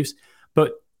City Chiefs,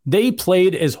 but they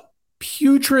played as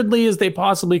putridly as they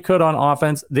possibly could on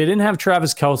offense. They didn't have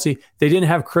Travis Kelce. They didn't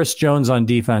have Chris Jones on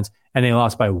defense, and they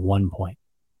lost by 1 point.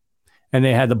 And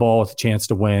they had the ball with a chance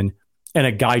to win, and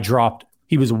a guy dropped.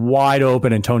 He was wide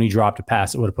open, and Tony dropped a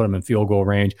pass that would have put him in field goal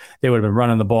range. They would have been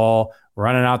running the ball,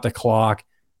 running out the clock.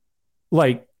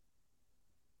 Like,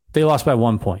 they lost by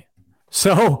 1 point.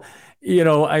 So,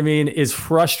 as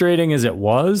frustrating as it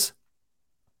was,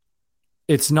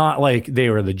 it's not like they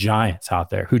were the Giants out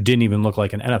there who didn't even look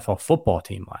like an NFL football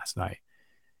team last night.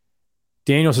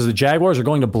 Daniel says the Jaguars are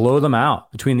going to blow them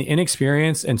out. Between the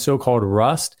inexperience and so-called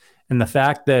rust and the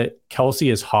fact that Kelsey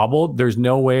is hobbled, there's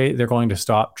no way they're going to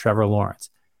stop Trevor Lawrence.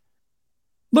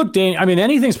 Look, Daniel,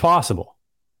 anything's possible.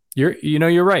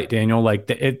 You're right, Daniel. Like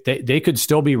they could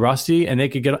still be rusty and they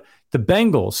could get – the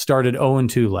Bengals started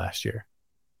 0-2 last year.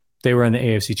 They were in the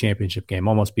AFC Championship game,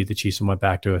 almost beat the Chiefs and went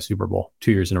back to a Super Bowl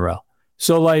 2 years in a row.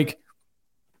 So, like,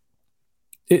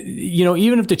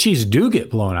 even if the Chiefs do get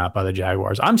blown out by the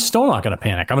Jaguars, I'm still not going to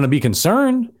panic. I'm going to be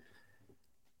concerned.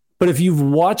 But if you've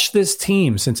watched this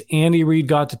team since Andy Reid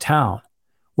got to town,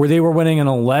 where they were winning in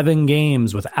 11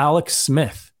 games with Alex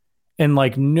Smith and,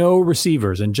 like, no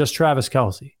receivers and just Travis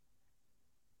Kelce,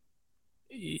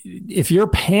 if you're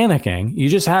panicking, you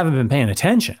just haven't been paying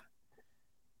attention.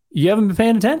 You haven't been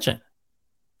paying attention.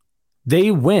 They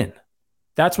win.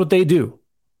 That's what they do.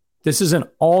 This is an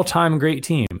all-time great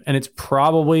team, and it's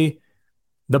probably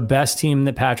the best team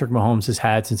that Patrick Mahomes has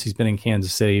had since he's been in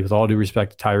Kansas City, with all due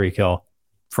respect to Tyreek Hill.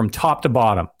 From top to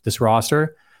bottom, this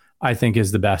roster, I think,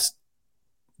 is the best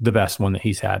one that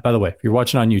he's had. By the way, if you're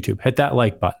watching on YouTube, hit that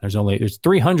like button. There's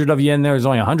 300 of you in there. There's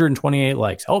only 128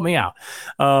 likes. Help me out.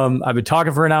 I've been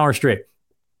talking for an hour straight.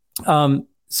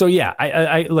 So yeah,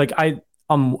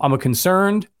 I'm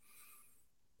concerned,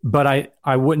 but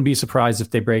I wouldn't be surprised if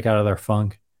they break out of their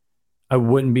funk. I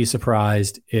wouldn't be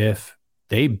surprised if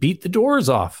they beat the doors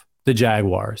off the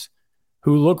Jaguars,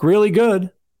 who looked really good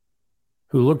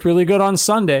on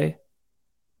Sunday,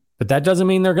 but that doesn't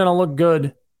mean they're going to look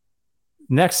good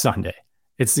next Sunday.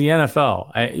 It's the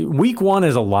NFL. Week 1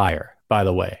 is a liar, by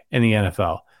the way, in the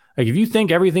NFL. Like, if you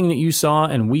think everything that you saw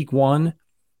in week 1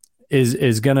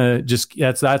 is going to just,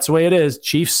 that's the way it is.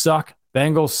 Chiefs suck.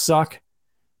 Bengals suck.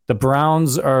 The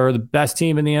Browns are the best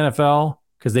team in the NFL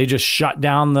because they just shut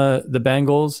down the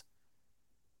Bengals.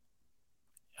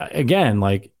 Again,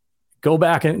 like, go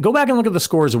back and look at the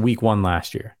scores of week 1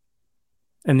 last year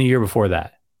and the year before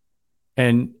that,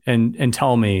 and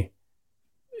tell me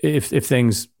if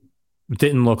things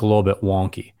didn't look a little bit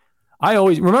wonky. I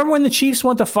always remember when the Chiefs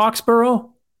went to Foxborough.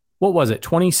 What was it,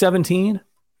 2017,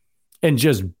 and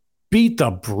just beat the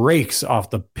brakes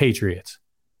off the Patriots.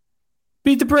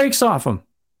 Beat the brakes off them.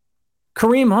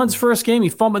 Kareem Hunt's first game, he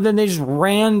fumbled, then they just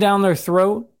ran down their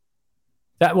throat.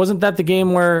 That wasn't that the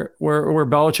game where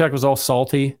Belichick was all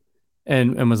salty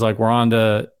and was like, we're on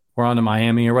to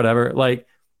Miami or whatever. Like,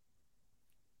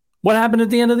 What happened at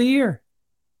the end of the year?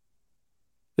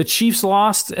 The Chiefs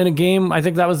lost in a game, I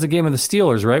think that was the game of the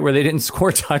Steelers, right? Where they didn't score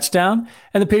a touchdown,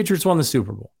 and the Patriots won the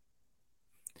Super Bowl.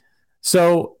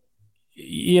 So,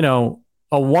 you know,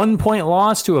 a 1-point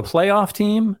loss to a playoff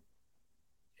team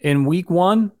in week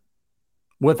 1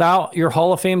 without your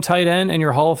Hall of Fame tight end and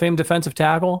your Hall of Fame defensive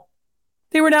tackle,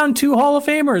 they were down 2 Hall of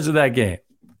Famers in that game.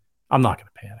 I'm not going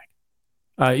to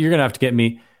panic. You're going to have to get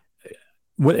me.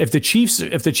 If the Chiefs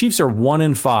are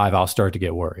 1-5, I'll start to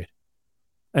get worried.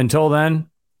 Until then,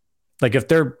 like if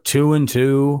they're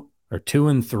 2-2 or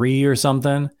 2-3 or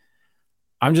something,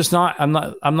 I'm not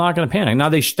going to panic. Now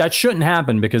that shouldn't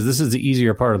happen because this is the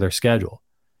easier part of their schedule.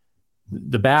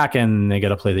 The back end, they got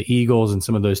to play the Eagles and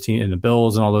some of those teams and the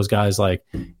Bills and all those guys. Like,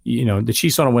 you know, the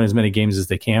Chiefs want to win as many games as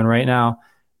they can right now.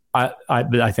 But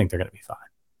I think they're going to be fine.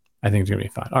 I think they're going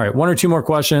to be fine. All right, 1 or 2 more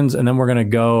questions, and then we're going to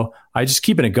go. I just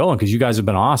keeping it going because you guys have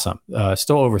been awesome.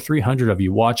 Still over 300 of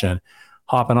you watching,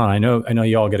 hopping on. I know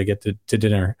you all got to get to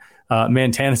dinner.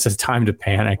 Montana says time to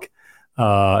panic.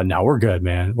 No, we're good,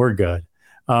 man. We're good.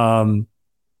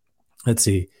 Let's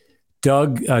see.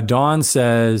 Dawn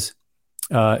says,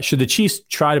 should the Chiefs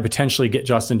try to potentially get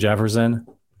Justin Jefferson?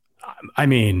 I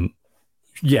mean,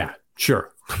 yeah,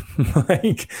 sure.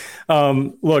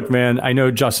 Look, man, I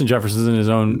know Justin Jefferson's in his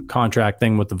own contract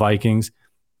thing with the Vikings.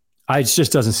 It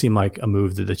just doesn't seem like a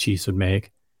move that the Chiefs would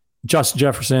make. Justin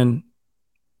Jefferson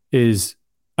is,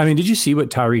 I mean, did you see what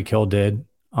Tyreek Hill did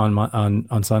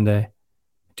on Sunday?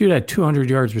 Dude had 200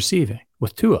 yards receiving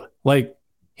with Tua. Like,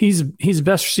 he's the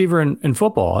best receiver in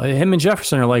football. Him and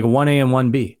Jefferson are like 1A and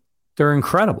 1B. They're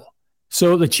incredible.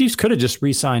 So the Chiefs could have just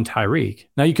re-signed Tyreek.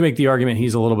 Now you can make the argument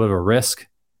he's a little bit of a risk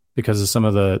because of some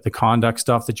of the conduct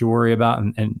stuff that you worry about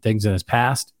and things in his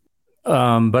past.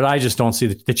 But I just don't see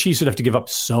the Chiefs would have to give up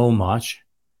so much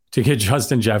to get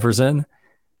Justin Jefferson.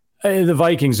 The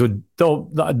Vikings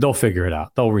they'll figure it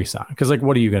out. They'll re-sign. Because like,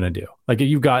 what are you going to do? Like,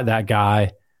 you've got that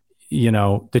guy, you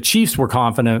know, the Chiefs were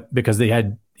confident because they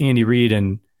had Andy Reid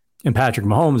and Patrick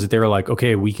Mahomes that they were like,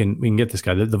 okay, we can get this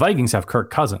guy. The Vikings have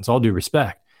Kirk Cousins, all due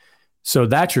respect. So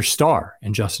that's your star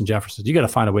in Justin Jefferson. You got to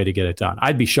find a way to get it done.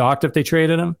 I'd be shocked if they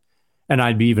traded him. And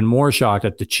I'd be even more shocked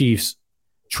if the Chiefs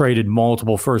traded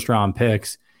multiple first-round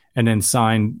picks and then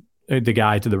signed the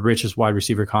guy to the richest wide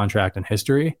receiver contract in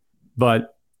history.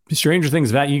 But stranger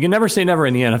things, that you can never say never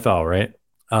in the NFL,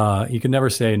 right? You can never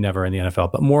say never in the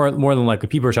NFL. But more than likely,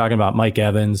 people are talking about Mike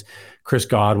Evans, Chris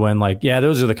Godwin. Like, yeah,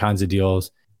 those are the kinds of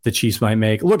deals the Chiefs might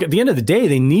make. Look, at the end of the day,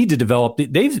 they need to develop.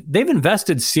 They've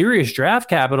invested serious draft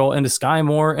capital into Sky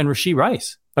Moore and Rashee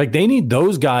Rice. Like, they need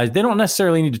those guys. They don't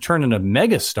necessarily need to turn into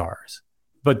mega stars,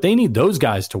 but they need those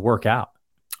guys to work out.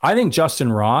 I think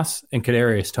Justin Ross and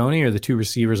Kadarius Toney are the 2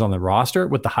 receivers on the roster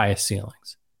with the highest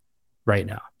ceilings right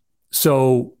now.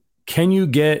 So can you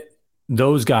get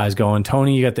those guys going?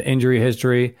 Toney, you got the injury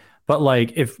history, but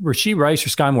like if Rashee Rice or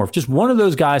Sky Moore, if just one of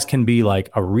those guys can be like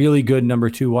a really good number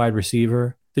 2 wide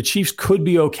receiver, the Chiefs could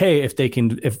be okay if they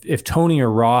can, if Toney or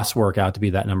Ross work out to be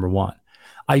that number 1.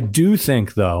 I do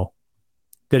think though,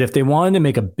 that if they wanted to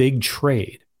make a big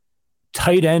trade,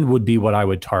 tight end would be what I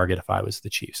would target if I was the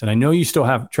Chiefs. And I know you still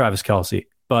have Travis Kelce,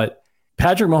 but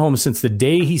Patrick Mahomes, since the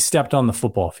day he stepped on the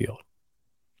football field,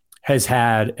 has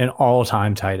had an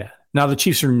all-time tight end. Now the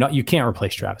Chiefs are not, you can't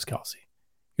replace Travis Kelce.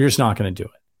 You're just not going to do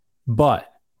it. But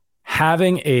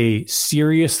having a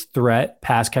serious threat,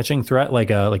 pass-catching threat, like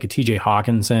a TJ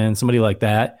Hawkinson, somebody like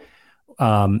that,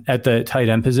 at the tight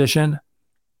end position,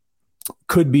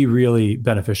 could be really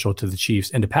beneficial to the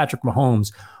Chiefs and to Patrick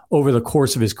Mahomes over the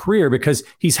course of his career because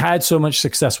he's had so much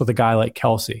success with a guy like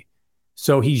Kelce.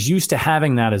 So he's used to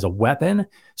having that as a weapon.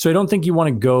 So I don't think you want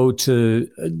to go to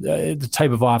the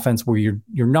type of offense where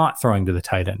you're not throwing to the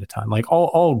tight end a ton. Like,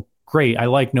 all great. I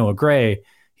like Noah Gray.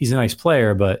 He's a nice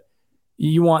player, but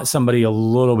you want somebody a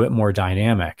little bit more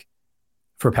dynamic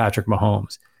for Patrick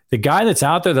Mahomes. The guy that's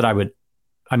out there that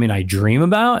I dream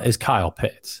about is Kyle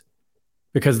Pitts.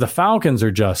 Because the Falcons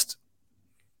are just,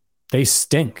 they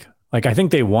stink. Like, I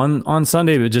think they won on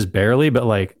Sunday, but just barely. But,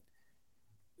 like,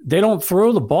 they don't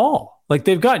throw the ball. Like,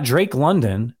 they've got Drake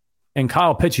London and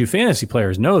Kyle Pitts. You fantasy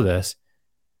players know this.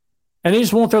 And they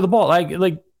just won't throw the ball.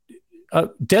 Like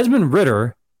Desmond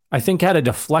Ridder, I think, had a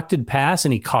deflected pass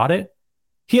and he caught it.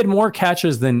 He had more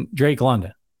catches than Drake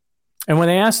London. And when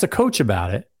they asked the coach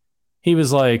about it, he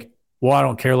was like, well, I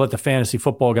don't care. Let the fantasy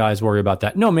football guys worry about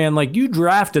that. No, man, like, you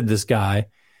drafted this guy.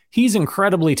 He's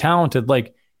incredibly talented.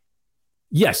 Like,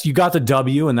 yes, you got the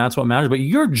W and that's what matters, but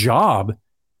your job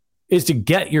is to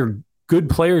get your good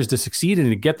players to succeed and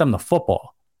to get them the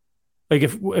football. Like,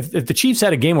 if the Chiefs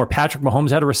had a game where Patrick Mahomes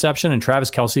had a reception and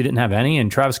Travis Kelce didn't have any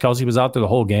and Travis Kelce was out there the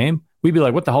whole game, we'd be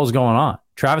like, what the hell is going on?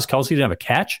 Travis Kelce didn't have a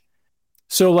catch.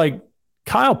 So like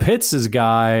Kyle Pitts is a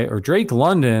guy, or Drake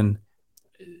London,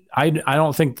 I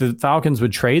don't think the Falcons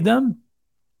would trade them.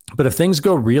 But if things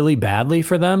go really badly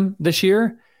for them this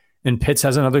year, and Pitts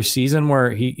has another season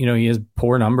where he has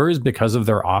poor numbers because of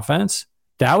their offense,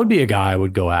 that would be a guy I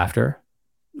would go after.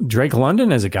 Drake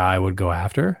London is a guy I would go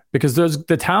after because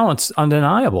the talent's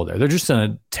undeniable there. They're just in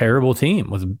a terrible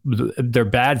team they're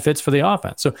bad fits for the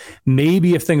offense. So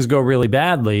maybe if things go really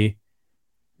badly,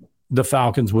 the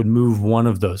Falcons would move one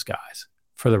of those guys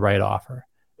for the right offer.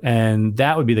 And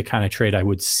that would be the kind of trade I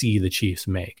would see the Chiefs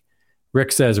make.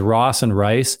 Rick says Ross and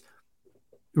Rice.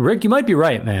 Rick, you might be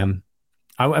right, man.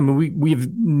 I mean, we have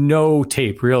no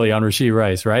tape really on Rashee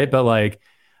Rice, right? But like,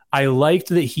 I liked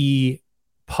that he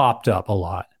popped up a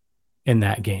lot in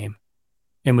that game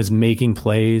and was making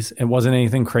plays. It wasn't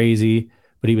anything crazy,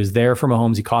 but he was there for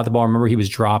Mahomes. He caught the ball. Remember, he was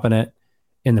dropping it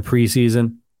in the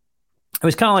preseason. It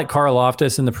was kind of like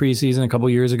Karlaftis in the preseason a couple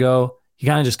years ago. He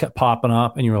kind of just kept popping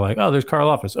up, and you were like, oh, there's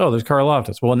Karlaftis. Oh, there's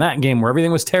Karlaftis. Well, in that game where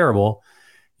everything was terrible,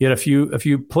 you had a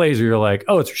few plays where you're like,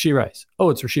 oh, it's Rashee Rice. Oh,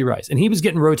 it's Rashee Rice. And he was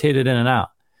getting rotated in and out.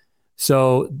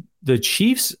 So the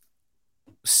Chiefs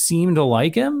seem to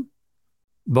like him,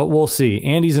 but we'll see.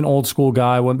 Andy's an old school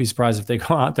guy. I wouldn't be surprised if they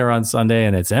go out there on Sunday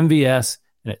and it's MVS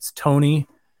and it's Tony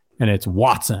and it's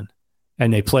Watson,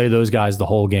 and they play those guys the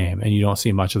whole game, and you don't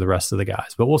see much of the rest of the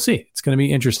guys. But we'll see. It's going to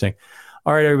be interesting.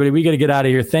 All right, everybody, we got to get out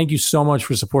of here. Thank you so much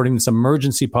for supporting this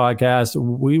emergency podcast.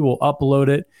 We will upload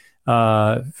it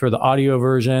for the audio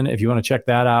version if you want to check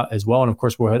that out as well. And of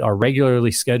course, we'll hit our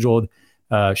regularly scheduled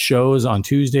shows on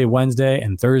Tuesday, Wednesday,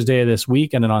 and Thursday of this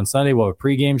week. And then on Sunday, we'll have a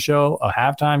pregame show, a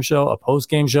halftime show, a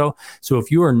postgame show. So if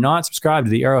you are not subscribed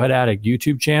to the Arrowhead Addict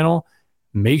YouTube channel,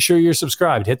 make sure you're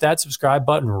subscribed. Hit that subscribe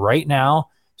button right now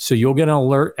so you'll get an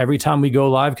alert every time we go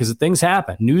live, because things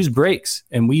happen. News breaks,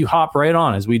 and we hop right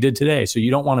on as we did today. So you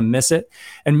don't want to miss it.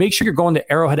 And make sure you're going to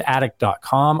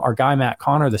arrowheadaddict.com. Our guy, Matt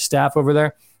Connor, the staff over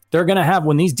there, they're going to have,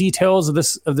 when these details of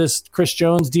this Chris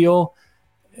Jones deal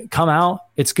come out,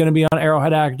 it's going to be on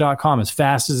arrowheadaddict.com as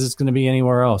fast as it's going to be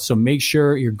anywhere else. So make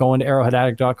sure you're going to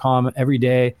arrowheadaddict.com every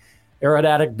day,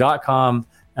 arrowheadaddict.com,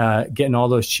 getting all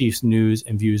those Chiefs news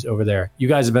and views over there. You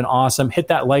guys have been awesome. Hit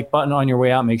that like button on your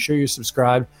way out. Make sure you're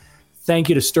subscribed. Thank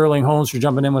you to Sterling Holmes for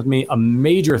jumping in with me. A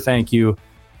major thank you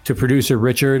to producer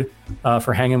Richard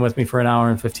for hanging with me for an hour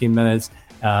and 15 minutes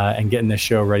and getting this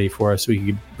show ready for us so we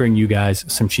can bring you guys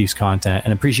some Chiefs content.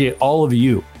 And appreciate all of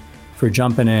you for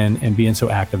jumping in and being so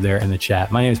active there in the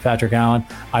chat. My name is Patrick Allen.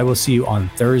 I will see you on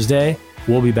Thursday.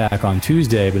 We'll be back on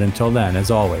Tuesday, but until then, as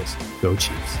always, go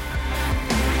Chiefs.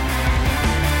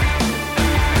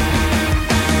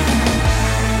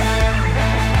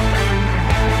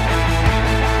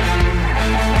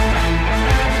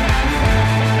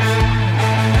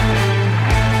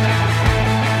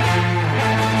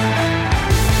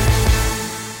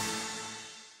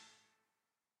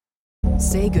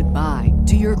 Say goodbye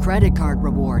to your credit card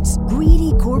rewards.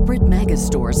 Greedy corporate mega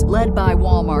stores, led by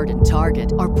Walmart and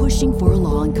Target, are pushing for a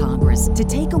law in Congress to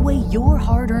take away your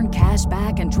hard-earned cash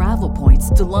back and travel points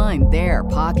to line their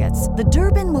pockets. The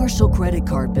Durbin-Marshall credit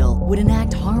card bill would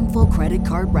enact harmful credit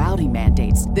card routing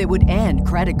mandates that would end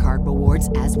credit card rewards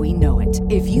as we know it.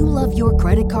 If you love your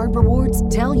credit card rewards,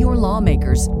 tell your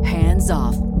lawmakers, hands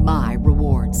off my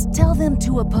rewards. Tell them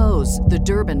to oppose the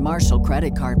Durbin-Marshall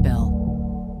credit card bill.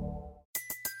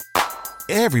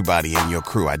 Everybody in your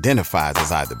crew identifies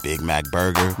as either Big Mac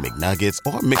Burger, McNuggets,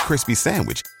 or McCrispy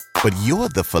Sandwich. But you're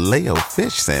the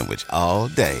Filet-O-Fish Sandwich all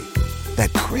day.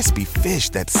 That crispy fish,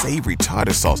 that savory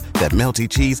tartar sauce, that melty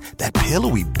cheese, that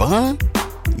pillowy bun.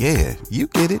 Yeah, you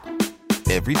get it.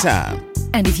 Every time.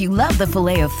 And if you love the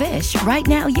Filet-O-Fish, right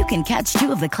now you can catch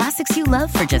two of the classics you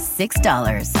love for just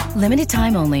 $6. Limited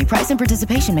time only. Price and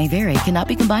participation may vary. Cannot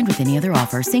be combined with any other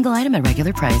offer. Single item at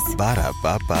regular price.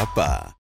 Ba-da-ba-ba-ba.